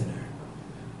prisoner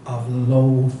of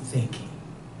low thinking.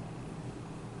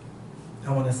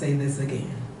 I want to say this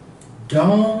again.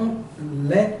 Don't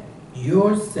let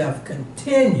yourself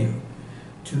continue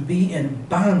to be in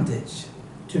bondage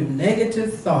to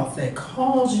negative thoughts that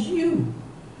cause you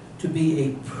to be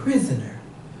a prisoner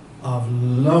of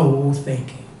low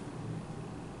thinking.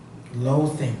 Low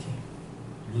thinking.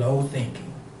 Low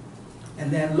thinking. And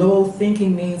that low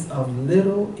thinking means of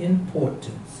little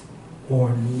importance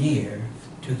or near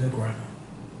to the ground.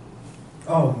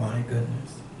 Oh my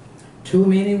goodness. Too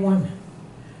many women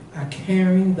are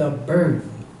carrying the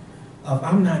burden of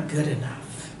I'm not good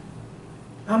enough.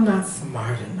 I'm not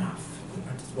smart enough.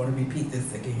 I just want to repeat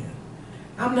this again.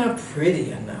 I'm not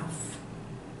pretty enough.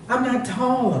 I'm not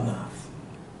tall enough.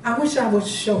 I wish I was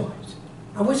short.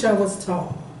 I wish I was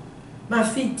tall. My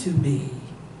feet too big.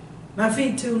 My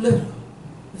feet too little.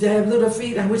 If I have little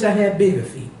feet, I wish I had bigger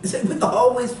feet. We're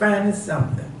always finding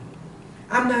something.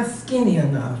 I'm not skinny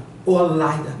enough or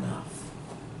light enough.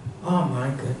 Oh my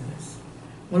goodness.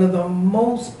 One of the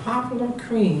most popular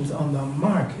creams on the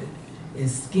market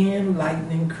is Skin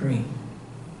Lightening Cream.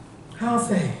 How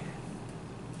sad.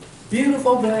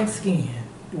 Beautiful black skin.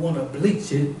 You want to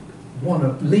bleach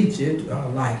it,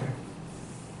 lighter.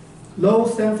 Low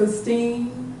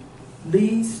self-esteem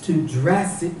leads to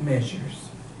drastic measures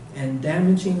and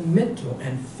damaging mental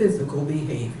and physical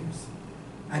behaviors.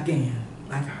 Again,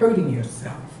 like hurting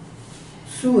yourself,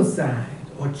 suicide,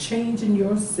 or changing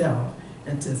yourself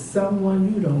into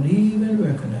someone you don't even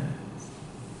recognize.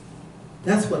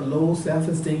 That's what low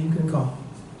self-esteem can cause.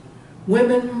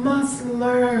 Women must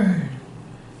learn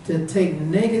to take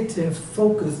negative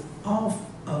focus off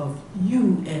of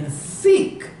you and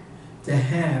seek to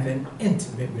have an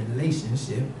intimate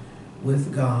relationship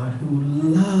with God, who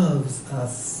loves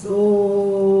us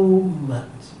so much.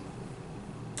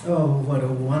 Oh, what a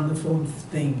wonderful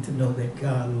thing to know that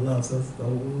God loves us the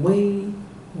way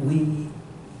we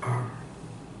are.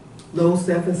 Low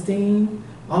self-esteem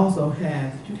also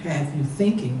have you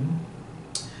thinking,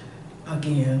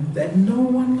 again, that no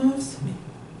one loves me.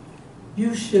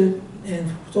 You should,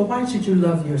 and so why should you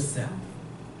love yourself?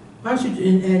 Why should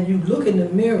you, and you look in the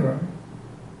mirror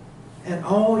and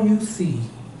all you see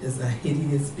is a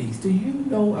hideous beast. Do you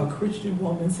know a Christian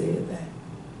woman said that?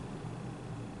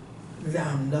 That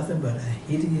I'm nothing but a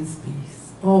hideous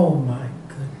beast. Oh my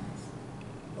goodness.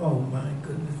 Oh my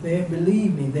goodness.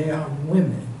 Believe me, there are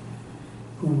women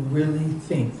who really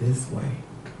think this way.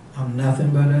 I'm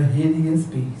nothing but a hideous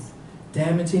beast.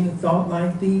 Damaging thought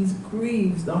like these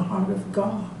grieves the heart of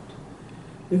God,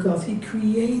 because he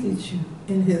created you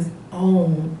in his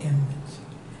own image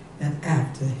and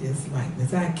after his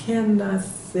likeness. I cannot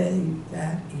say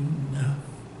that enough.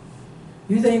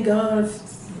 You think God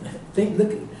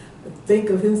think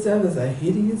of himself as a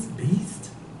hideous beast?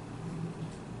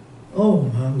 Oh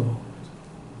my Lord.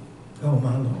 Oh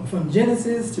my Lord. From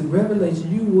Genesis to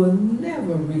Revelation, you will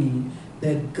never read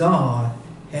that God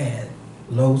had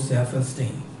low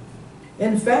self-esteem.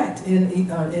 In fact, in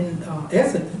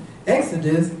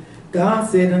Exodus, God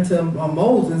said unto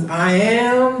Moses, I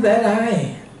am that I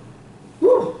am.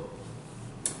 Whew.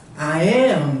 I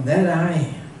am that I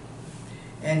am.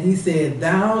 And he said,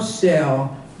 thou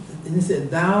shalt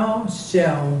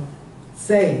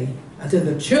say unto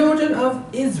the children of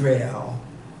Israel,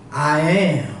 I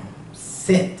am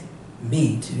sent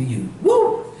me to you.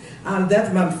 Woo!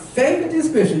 That's my favorite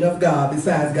description of God,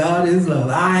 besides God is love.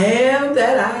 I am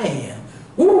that I am.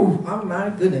 Ooh, oh my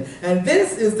goodness. And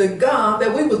this is the God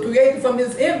that we was created from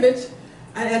his image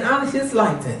and on his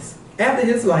likeness, after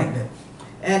his likeness.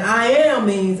 And I am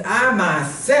means I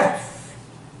myself,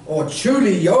 or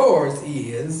truly yours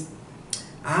is,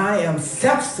 I am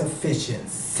self-sufficient,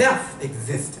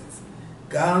 self-existence.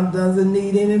 God doesn't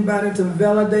need anybody to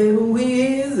validate who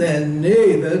he is, and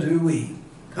neither do we.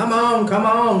 Come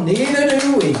on, neither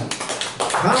do we.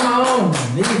 Come on,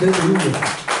 neither do we.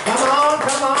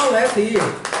 Come on, let's hear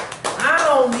it. I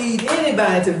don't need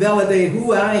anybody to validate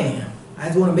who I am. I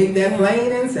just want to make that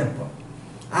plain and simple.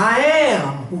 I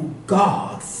am who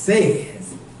God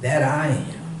says that I am.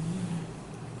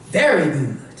 Very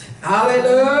good.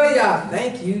 Hallelujah.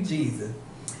 Thank you, Jesus.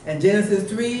 And Genesis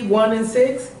 3, 1 and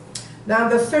 6. Now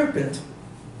the serpent,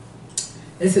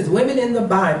 it says women in the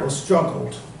Bible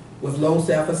struggled with low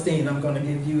self-esteem. I'm going to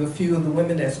give you a few of the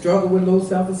women that struggled with low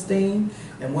self-esteem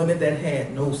and women that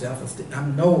had no self-esteem.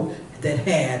 That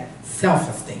had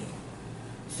self-esteem.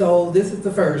 So this is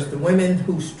the first, the women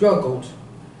who struggled,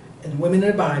 and women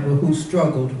in the Bible who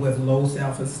struggled with low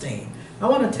self-esteem. I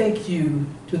want to take you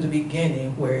to the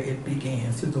beginning where it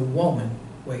begins, to the woman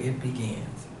where it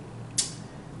begins.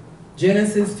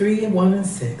 Genesis 3, 1 and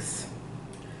 6.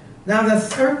 Now the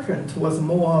serpent was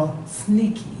more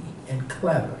sneaky and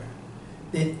clever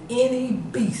than any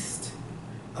beast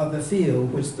of the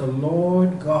field which the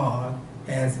Lord God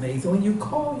has made. So when you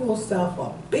call yourself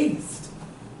a beast,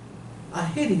 a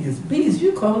hideous beast,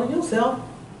 you're calling yourself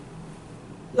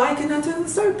likened unto the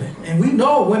serpent. And we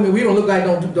know women, we don't look like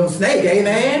no snake.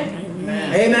 Amen?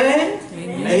 Amen. Amen.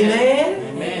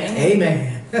 Amen.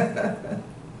 Amen. Amen.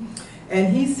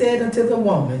 And he said unto the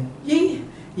woman,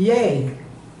 Yea,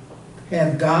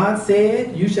 hath God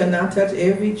said, you shall not touch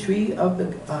every tree of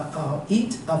the,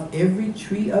 eat of every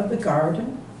tree of the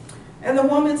garden? And the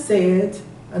woman said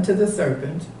unto the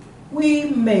serpent, we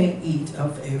may eat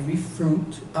of every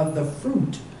fruit of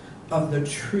the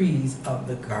trees of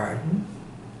the garden.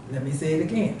 Let me say it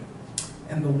again.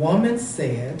 And the woman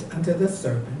said unto the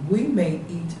serpent, we may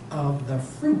eat of the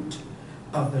fruit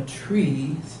of the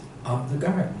trees of the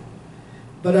garden.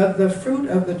 But of the fruit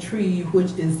of the tree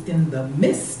which is in the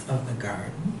midst of the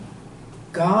garden,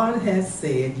 God has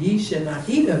said, ye shall not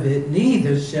eat of it,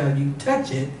 neither shall you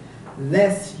touch it,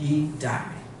 lest ye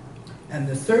die. And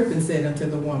the serpent said unto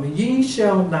the woman, ye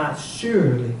shall not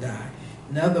surely die.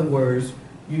 In other words,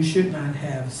 you should not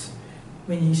have,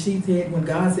 when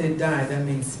God said die, that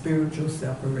means spiritual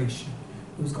separation.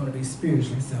 Who's going to be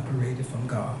spiritually separated from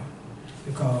God?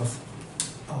 Because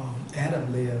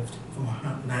Adam lived for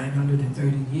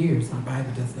 930 years, and the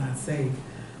Bible does not say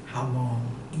how long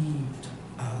Eve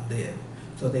lived.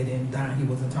 So they didn't die. He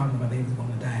wasn't talking about they were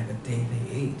going to die the day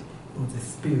they ate. It was a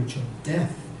spiritual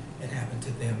death that happened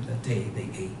to them the day they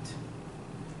ate.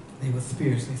 They were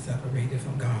spiritually separated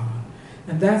from God.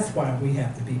 And that's why we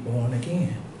have to be born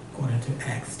again, according to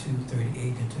Acts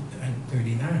 2:38 and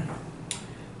 39.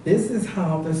 This is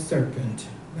how the serpent,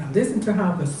 now listen to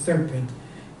how the serpent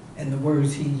and the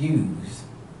words he used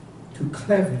to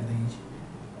cleverly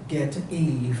get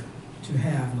Eve to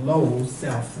have low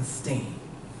self-esteem.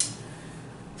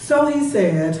 So he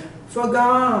said, for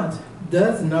God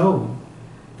does know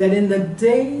that in the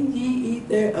day ye eat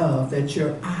thereof, that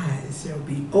your eyes shall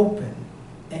be open,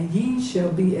 and ye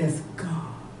shall be as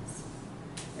gods.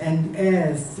 And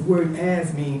as, the word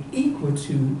as means equal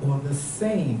to or the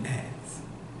same as.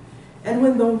 And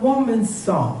when the woman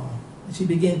saw, she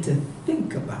began to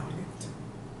think about it.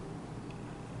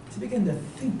 She began to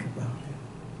think about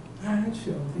it. I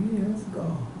shall be as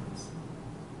gods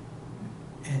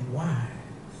and wise.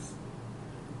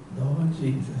 Lord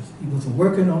Jesus, he was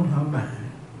working on her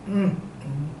mind.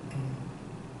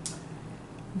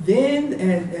 Then,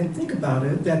 and think about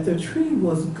it, that the tree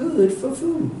was good for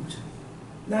food.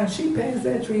 Now, she passed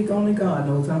that tree, only God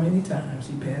knows how many times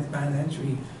she passed by that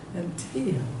tree,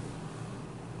 until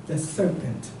the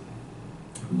serpent,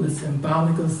 who was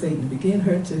symbolic of Satan, began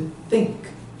her to think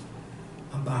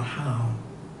about how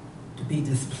to be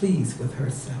displeased with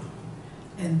herself.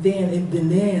 And then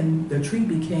the tree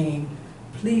became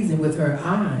pleasing with her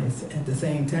eyes. At the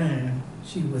same time,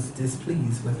 she was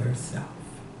displeased with herself.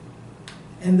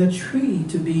 And the tree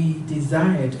to be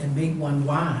desired and make one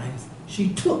wise, she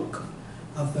took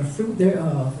of the fruit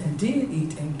thereof and did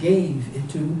eat and gave it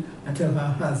to unto her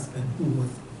husband who was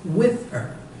with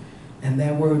her. And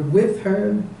that word with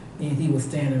her, and he was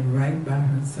standing right by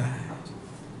her side.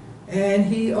 And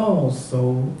he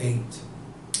also ate.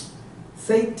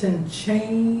 Satan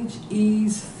changed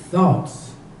Eve's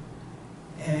thoughts.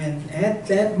 And at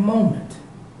that moment,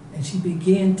 and she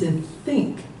began to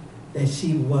think that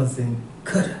she wasn't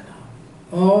good enough.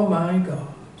 Oh my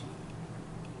God.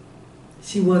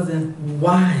 she wasn't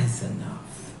wise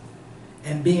enough.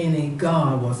 And being a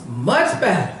God was much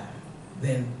better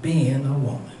than being a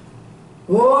woman.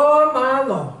 Oh, my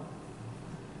Lord.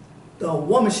 The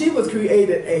woman, she was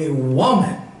created a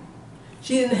woman.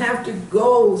 She didn't have to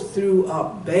go through a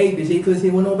baby because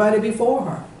there was nobody before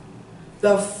her.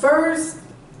 The first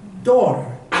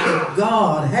daughter that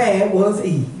God had was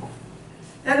Eve.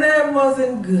 And that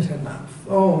wasn't good enough.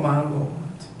 Oh, my Lord.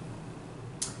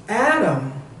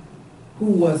 Adam, who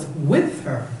was with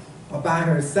her or by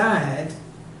her side,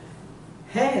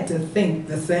 had to think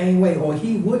the same way, or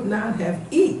he would not have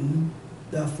eaten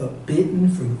the forbidden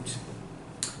fruit.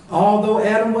 Although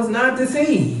Adam was not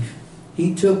deceived,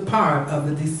 he took part of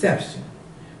the deception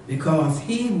because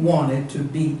he wanted to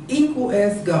be equal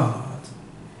as God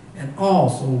and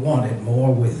also wanted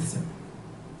more wisdom.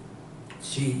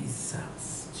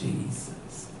 Jesus,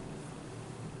 Jesus,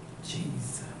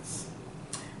 Jesus.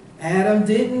 Adam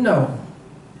didn't know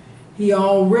he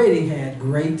already had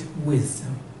great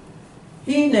wisdom.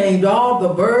 He named all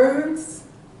the birds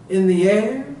in the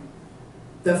air,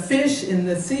 the fish in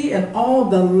the sea, and all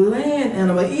the land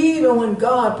animals. Even when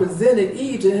God presented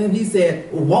Eve to him, he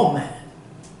said, woman.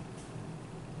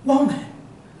 Woman.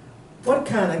 What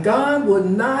kind of God would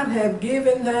not have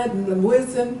given that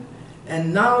wisdom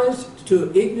and knowledge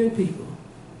to ignorant people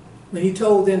when he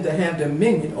told them to have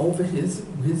dominion over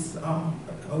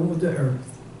over the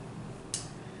earth?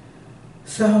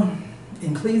 So,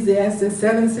 Ecclesiastes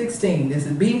 7:16, it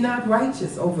says, be not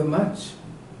righteous over much,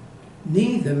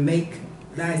 neither make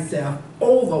thyself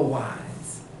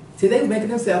overwise. See, they were making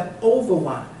themselves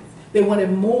overwise. They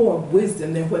wanted more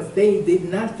wisdom than what they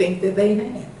did not think that they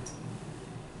had,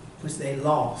 which they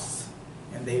lost,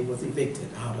 and they was evicted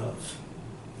out of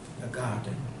the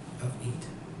Garden of Eden.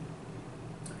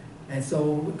 And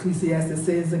so Ecclesiastes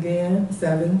says again,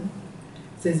 7,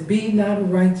 says, be not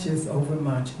righteous over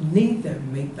much, neither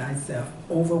make thyself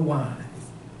overwise.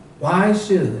 Why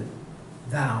should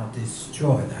thou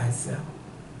destroy thyself?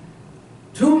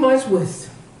 Too much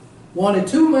wisdom, wanted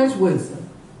too much wisdom,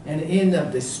 and end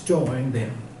up destroying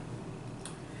them.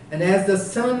 And as the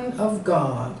Son of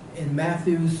God in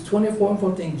Matthew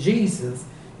 24:14, Jesus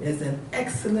is an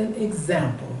excellent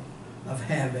example of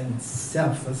having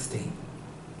self-esteem,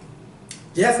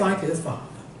 just like his Father.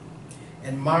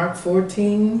 In Mark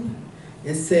 14,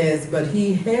 it says, but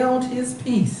he held his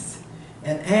peace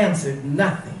and answered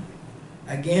nothing.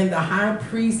 Again, the high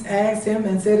priest asked him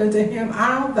and said unto him,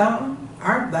 art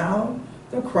thou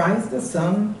the Christ, the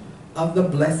Son of the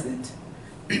Blessed?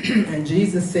 And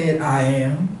Jesus said, I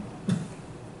am.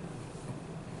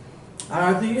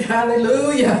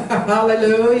 Hallelujah,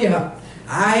 hallelujah.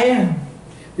 I am.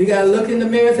 We got to look in the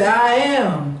mirror and say, I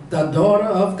am the daughter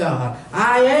of God.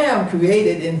 I am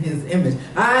created in his image.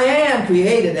 I am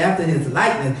created after his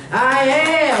likeness. I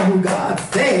am who God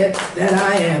said that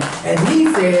I am. And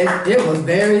he said it was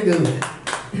very good.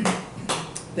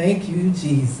 Thank you,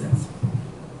 Jesus.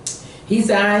 He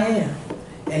said, I am.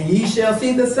 And ye shall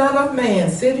see the Son of Man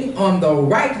sitting on the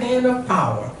right hand of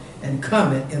power and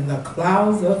coming in the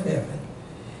clouds of heaven.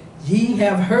 Ye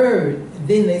have heard,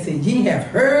 then they say, ye have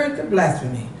heard the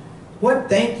blasphemy. What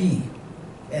think ye?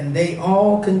 And they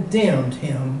all condemned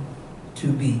him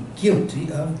to be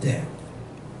guilty of death.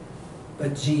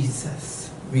 But Jesus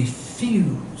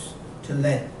refused to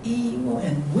let evil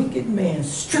and wicked men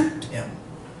strip him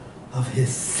of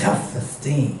his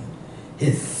self-esteem,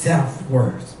 his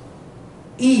self-worth.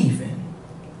 Even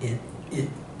it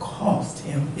cost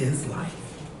him his life.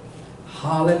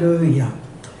 Hallelujah.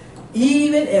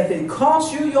 Even if it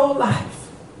costs you your life,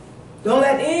 don't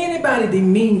let anybody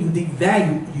demean you,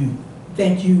 devalue you,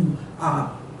 think you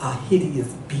are a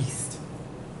hideous beast.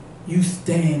 You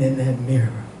stand in that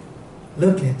mirror.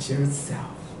 Look at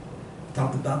yourself.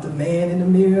 Talked about the man in the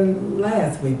mirror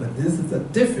last week, but this is a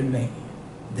different man.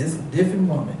 This is a different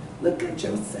woman. Look at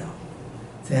yourself.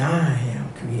 Say, I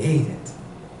am created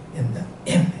in the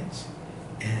image,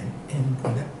 and in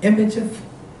the image of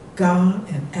God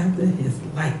and after his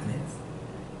likeness.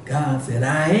 God said,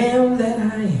 I am that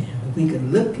I am. We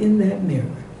can look in that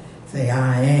mirror, say,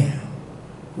 I am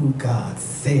who God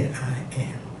said I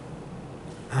am.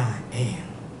 I am.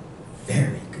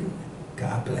 Very good.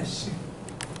 God bless you.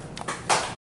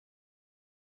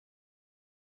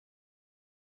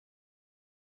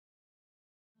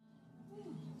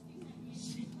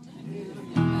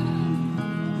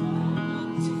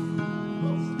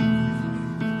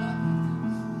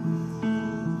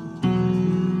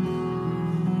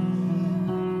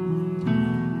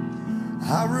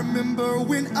 I remember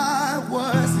when I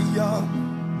was young,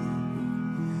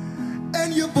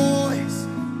 and your voice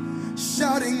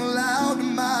shouting loud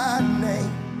my name.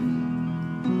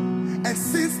 And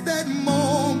since that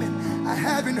moment, I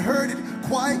haven't heard it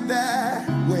quite that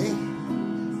way.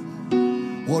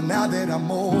 Well, now that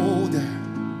I'm older,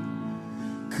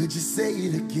 could you say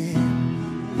it again?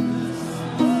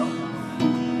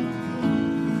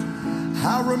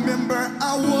 I remember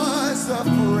I was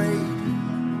afraid,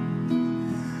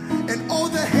 and oh,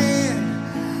 the hand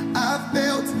I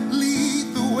felt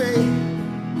lead the way.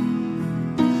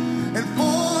 And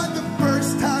for the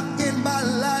first time in my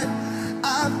life,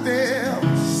 I felt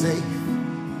safe.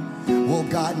 Well,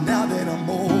 God, now that I'm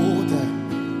older,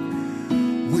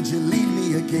 would you lead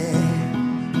me again?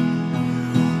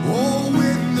 Oh,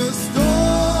 when the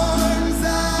storm's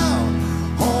out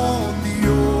on the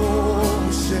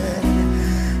ocean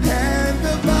and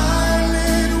the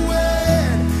violent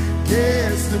wind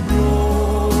gets to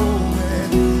blowing,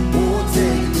 oh,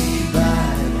 take me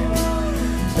back,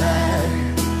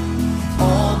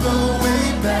 all the way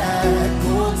back.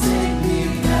 Oh, take me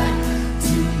back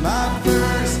to my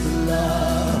first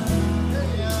love.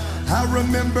 I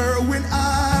remember when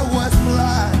I was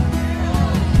blind,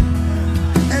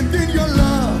 and then your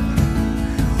love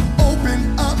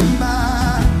opened up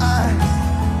my eyes,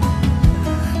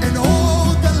 and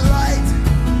all the light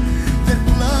that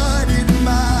flooded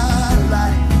my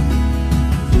life.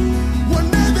 Well,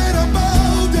 now that I'm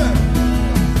older,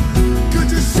 could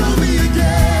you show me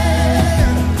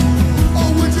again? Or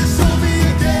would you show me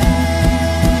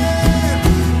again?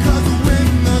 'Cause when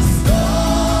the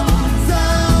storm's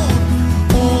out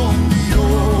on the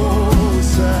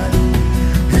ocean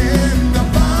and the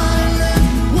violent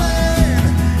wind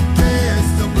gets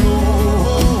to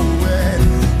blowing,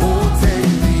 oh,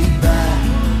 take me back,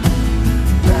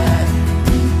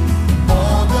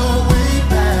 all the way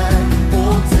back.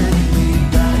 Oh, take me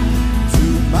back to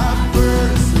my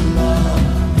first love.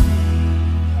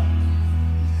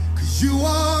 'Cause you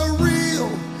are real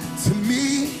to me.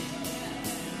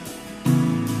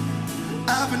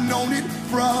 I've known it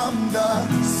from the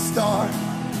start.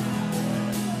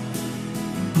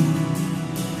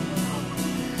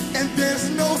 And there's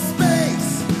no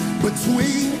space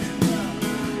between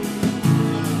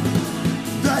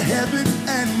the heavens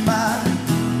and my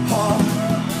heart.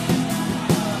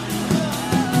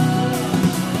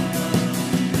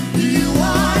 You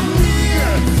are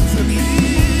near to me.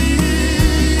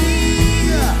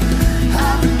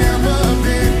 I've never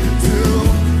been too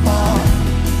far.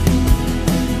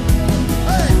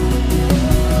 Hey.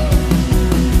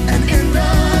 And in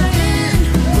the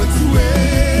in-between,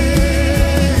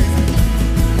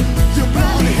 you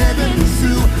brought heaven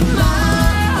to my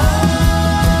heart.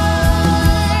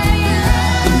 Yeah.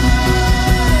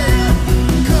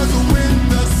 'Cause when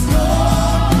the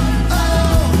storm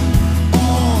out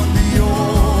on the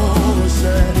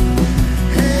ocean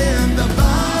and the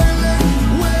violent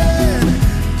wind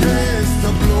gets to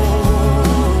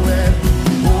blowing,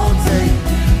 oh,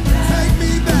 take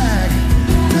me back,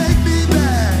 take me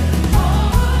back.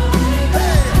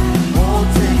 Hey, oh,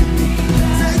 take me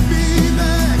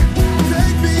back,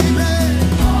 take me back.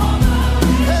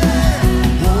 Hey,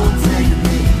 oh, take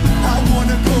me. I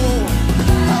wanna go.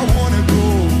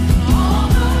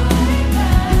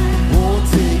 Oh,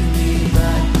 take me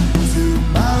back to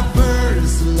my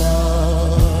first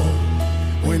love,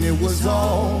 when it was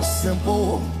all simple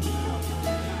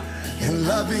and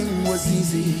loving was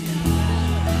easy.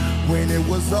 When it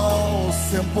was all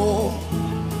simple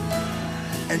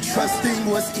and trusting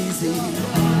was easy.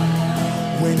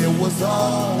 When it was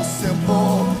all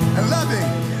simple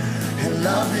and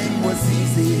loving was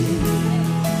easy.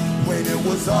 When it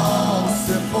was all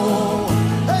simple,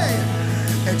 hey,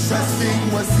 and trusting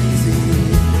was easy.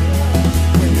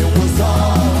 When it was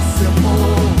all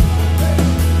simple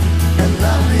and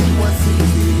loving was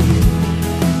easy.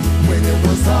 When it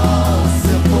was all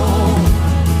simple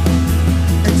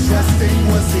and trusting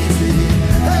was easy.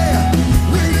 Hey,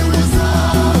 when it was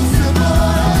all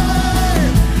simple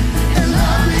and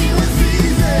loving was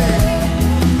easy.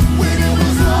 When it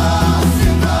was all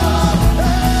simple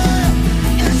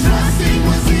and trusting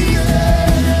was easy.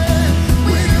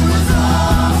 When it was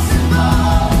all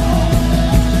simple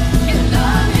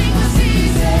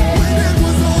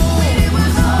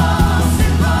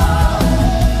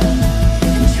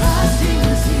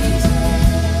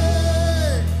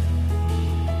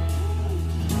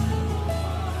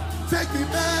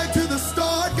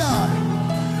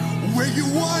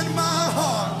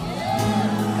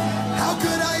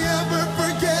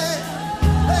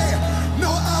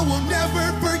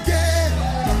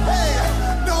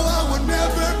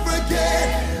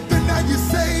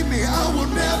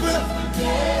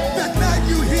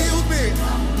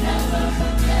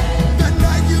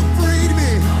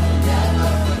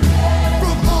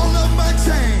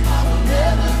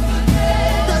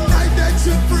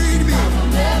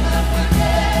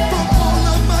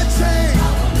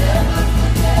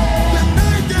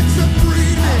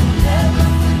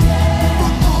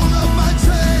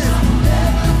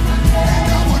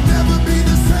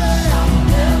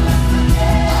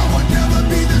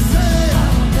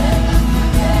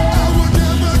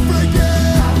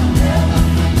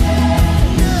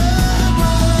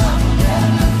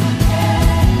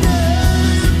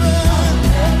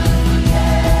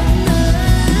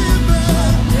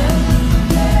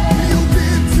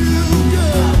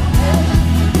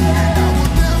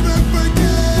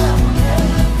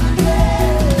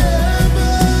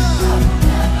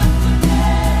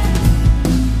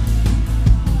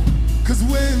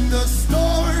when the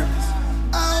storm's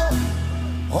out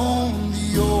on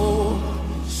the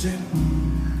ocean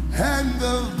and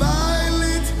the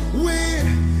violent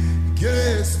wind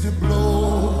gets to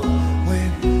blow,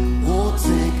 when, oh,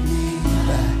 take me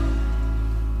back.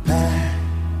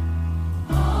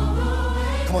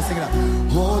 Come on, sing it out.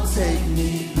 Oh, take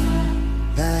me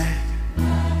back.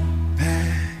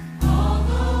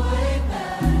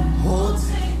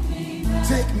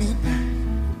 Take me back,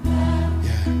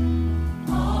 yeah.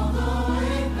 All the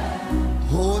way back.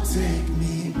 Oh, take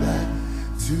me back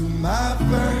to my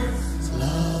first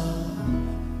love.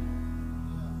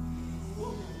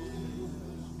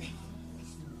 Yeah.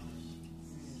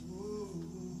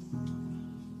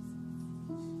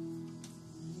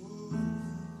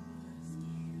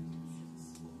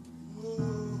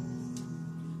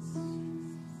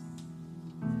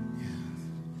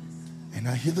 And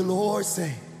I hear the Lord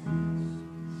say,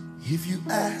 if you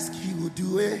ask, he will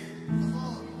do it.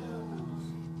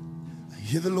 I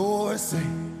hear the Lord say,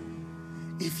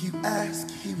 if you ask,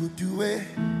 he will do it.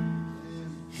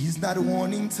 He's not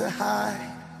wanting to hide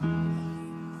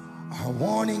or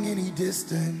wanting any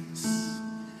distance.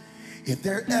 If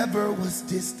there ever was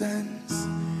distance,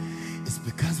 it's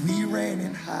because we ran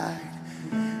and hide.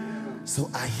 So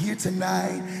I hear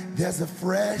tonight, there's a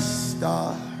fresh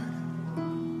start.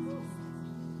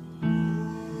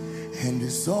 And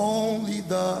it's only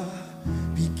the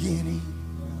beginning.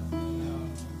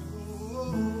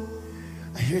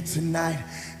 I hear tonight,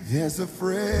 there's a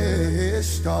fresh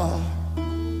start.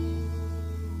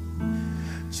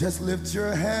 Just lift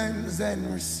your hands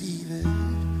and receive it.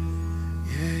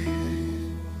 Yeah, yeah,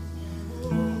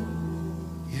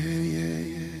 yeah, yeah,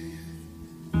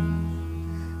 yeah.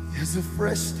 There's a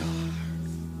fresh start.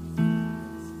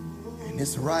 And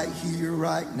it's right here,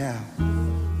 right now.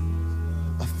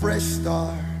 A fresh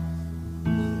start,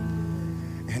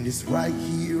 and it's right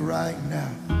here, right now.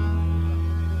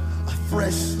 A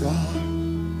fresh start.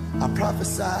 I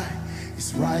prophesy,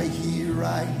 it's right here,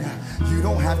 right now. You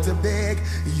don't have to beg,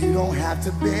 you don't have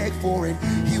to beg for it.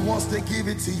 He wants to give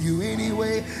it to you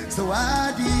anyway. So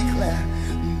I declare,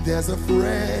 there's a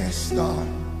fresh start,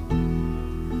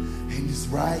 and it's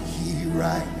right here,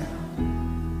 right now.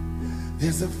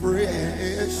 There's a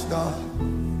fresh start,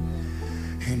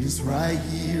 and it's right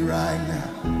here, right now.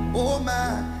 Oh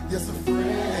my, there's a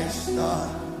fresh start,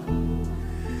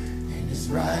 and it's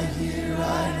right here,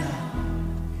 right now.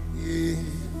 Yeah.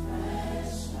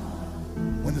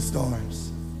 When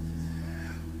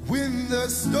the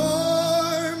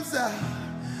storms are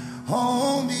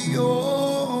on the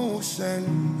ocean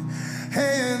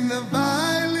and the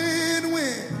violent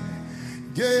wind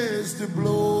gets to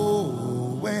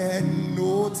blow, and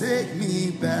oh, take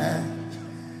me back.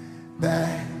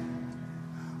 Back,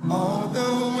 all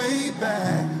the way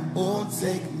back. Oh,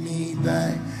 take me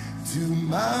back to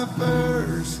my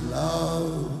first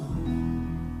love.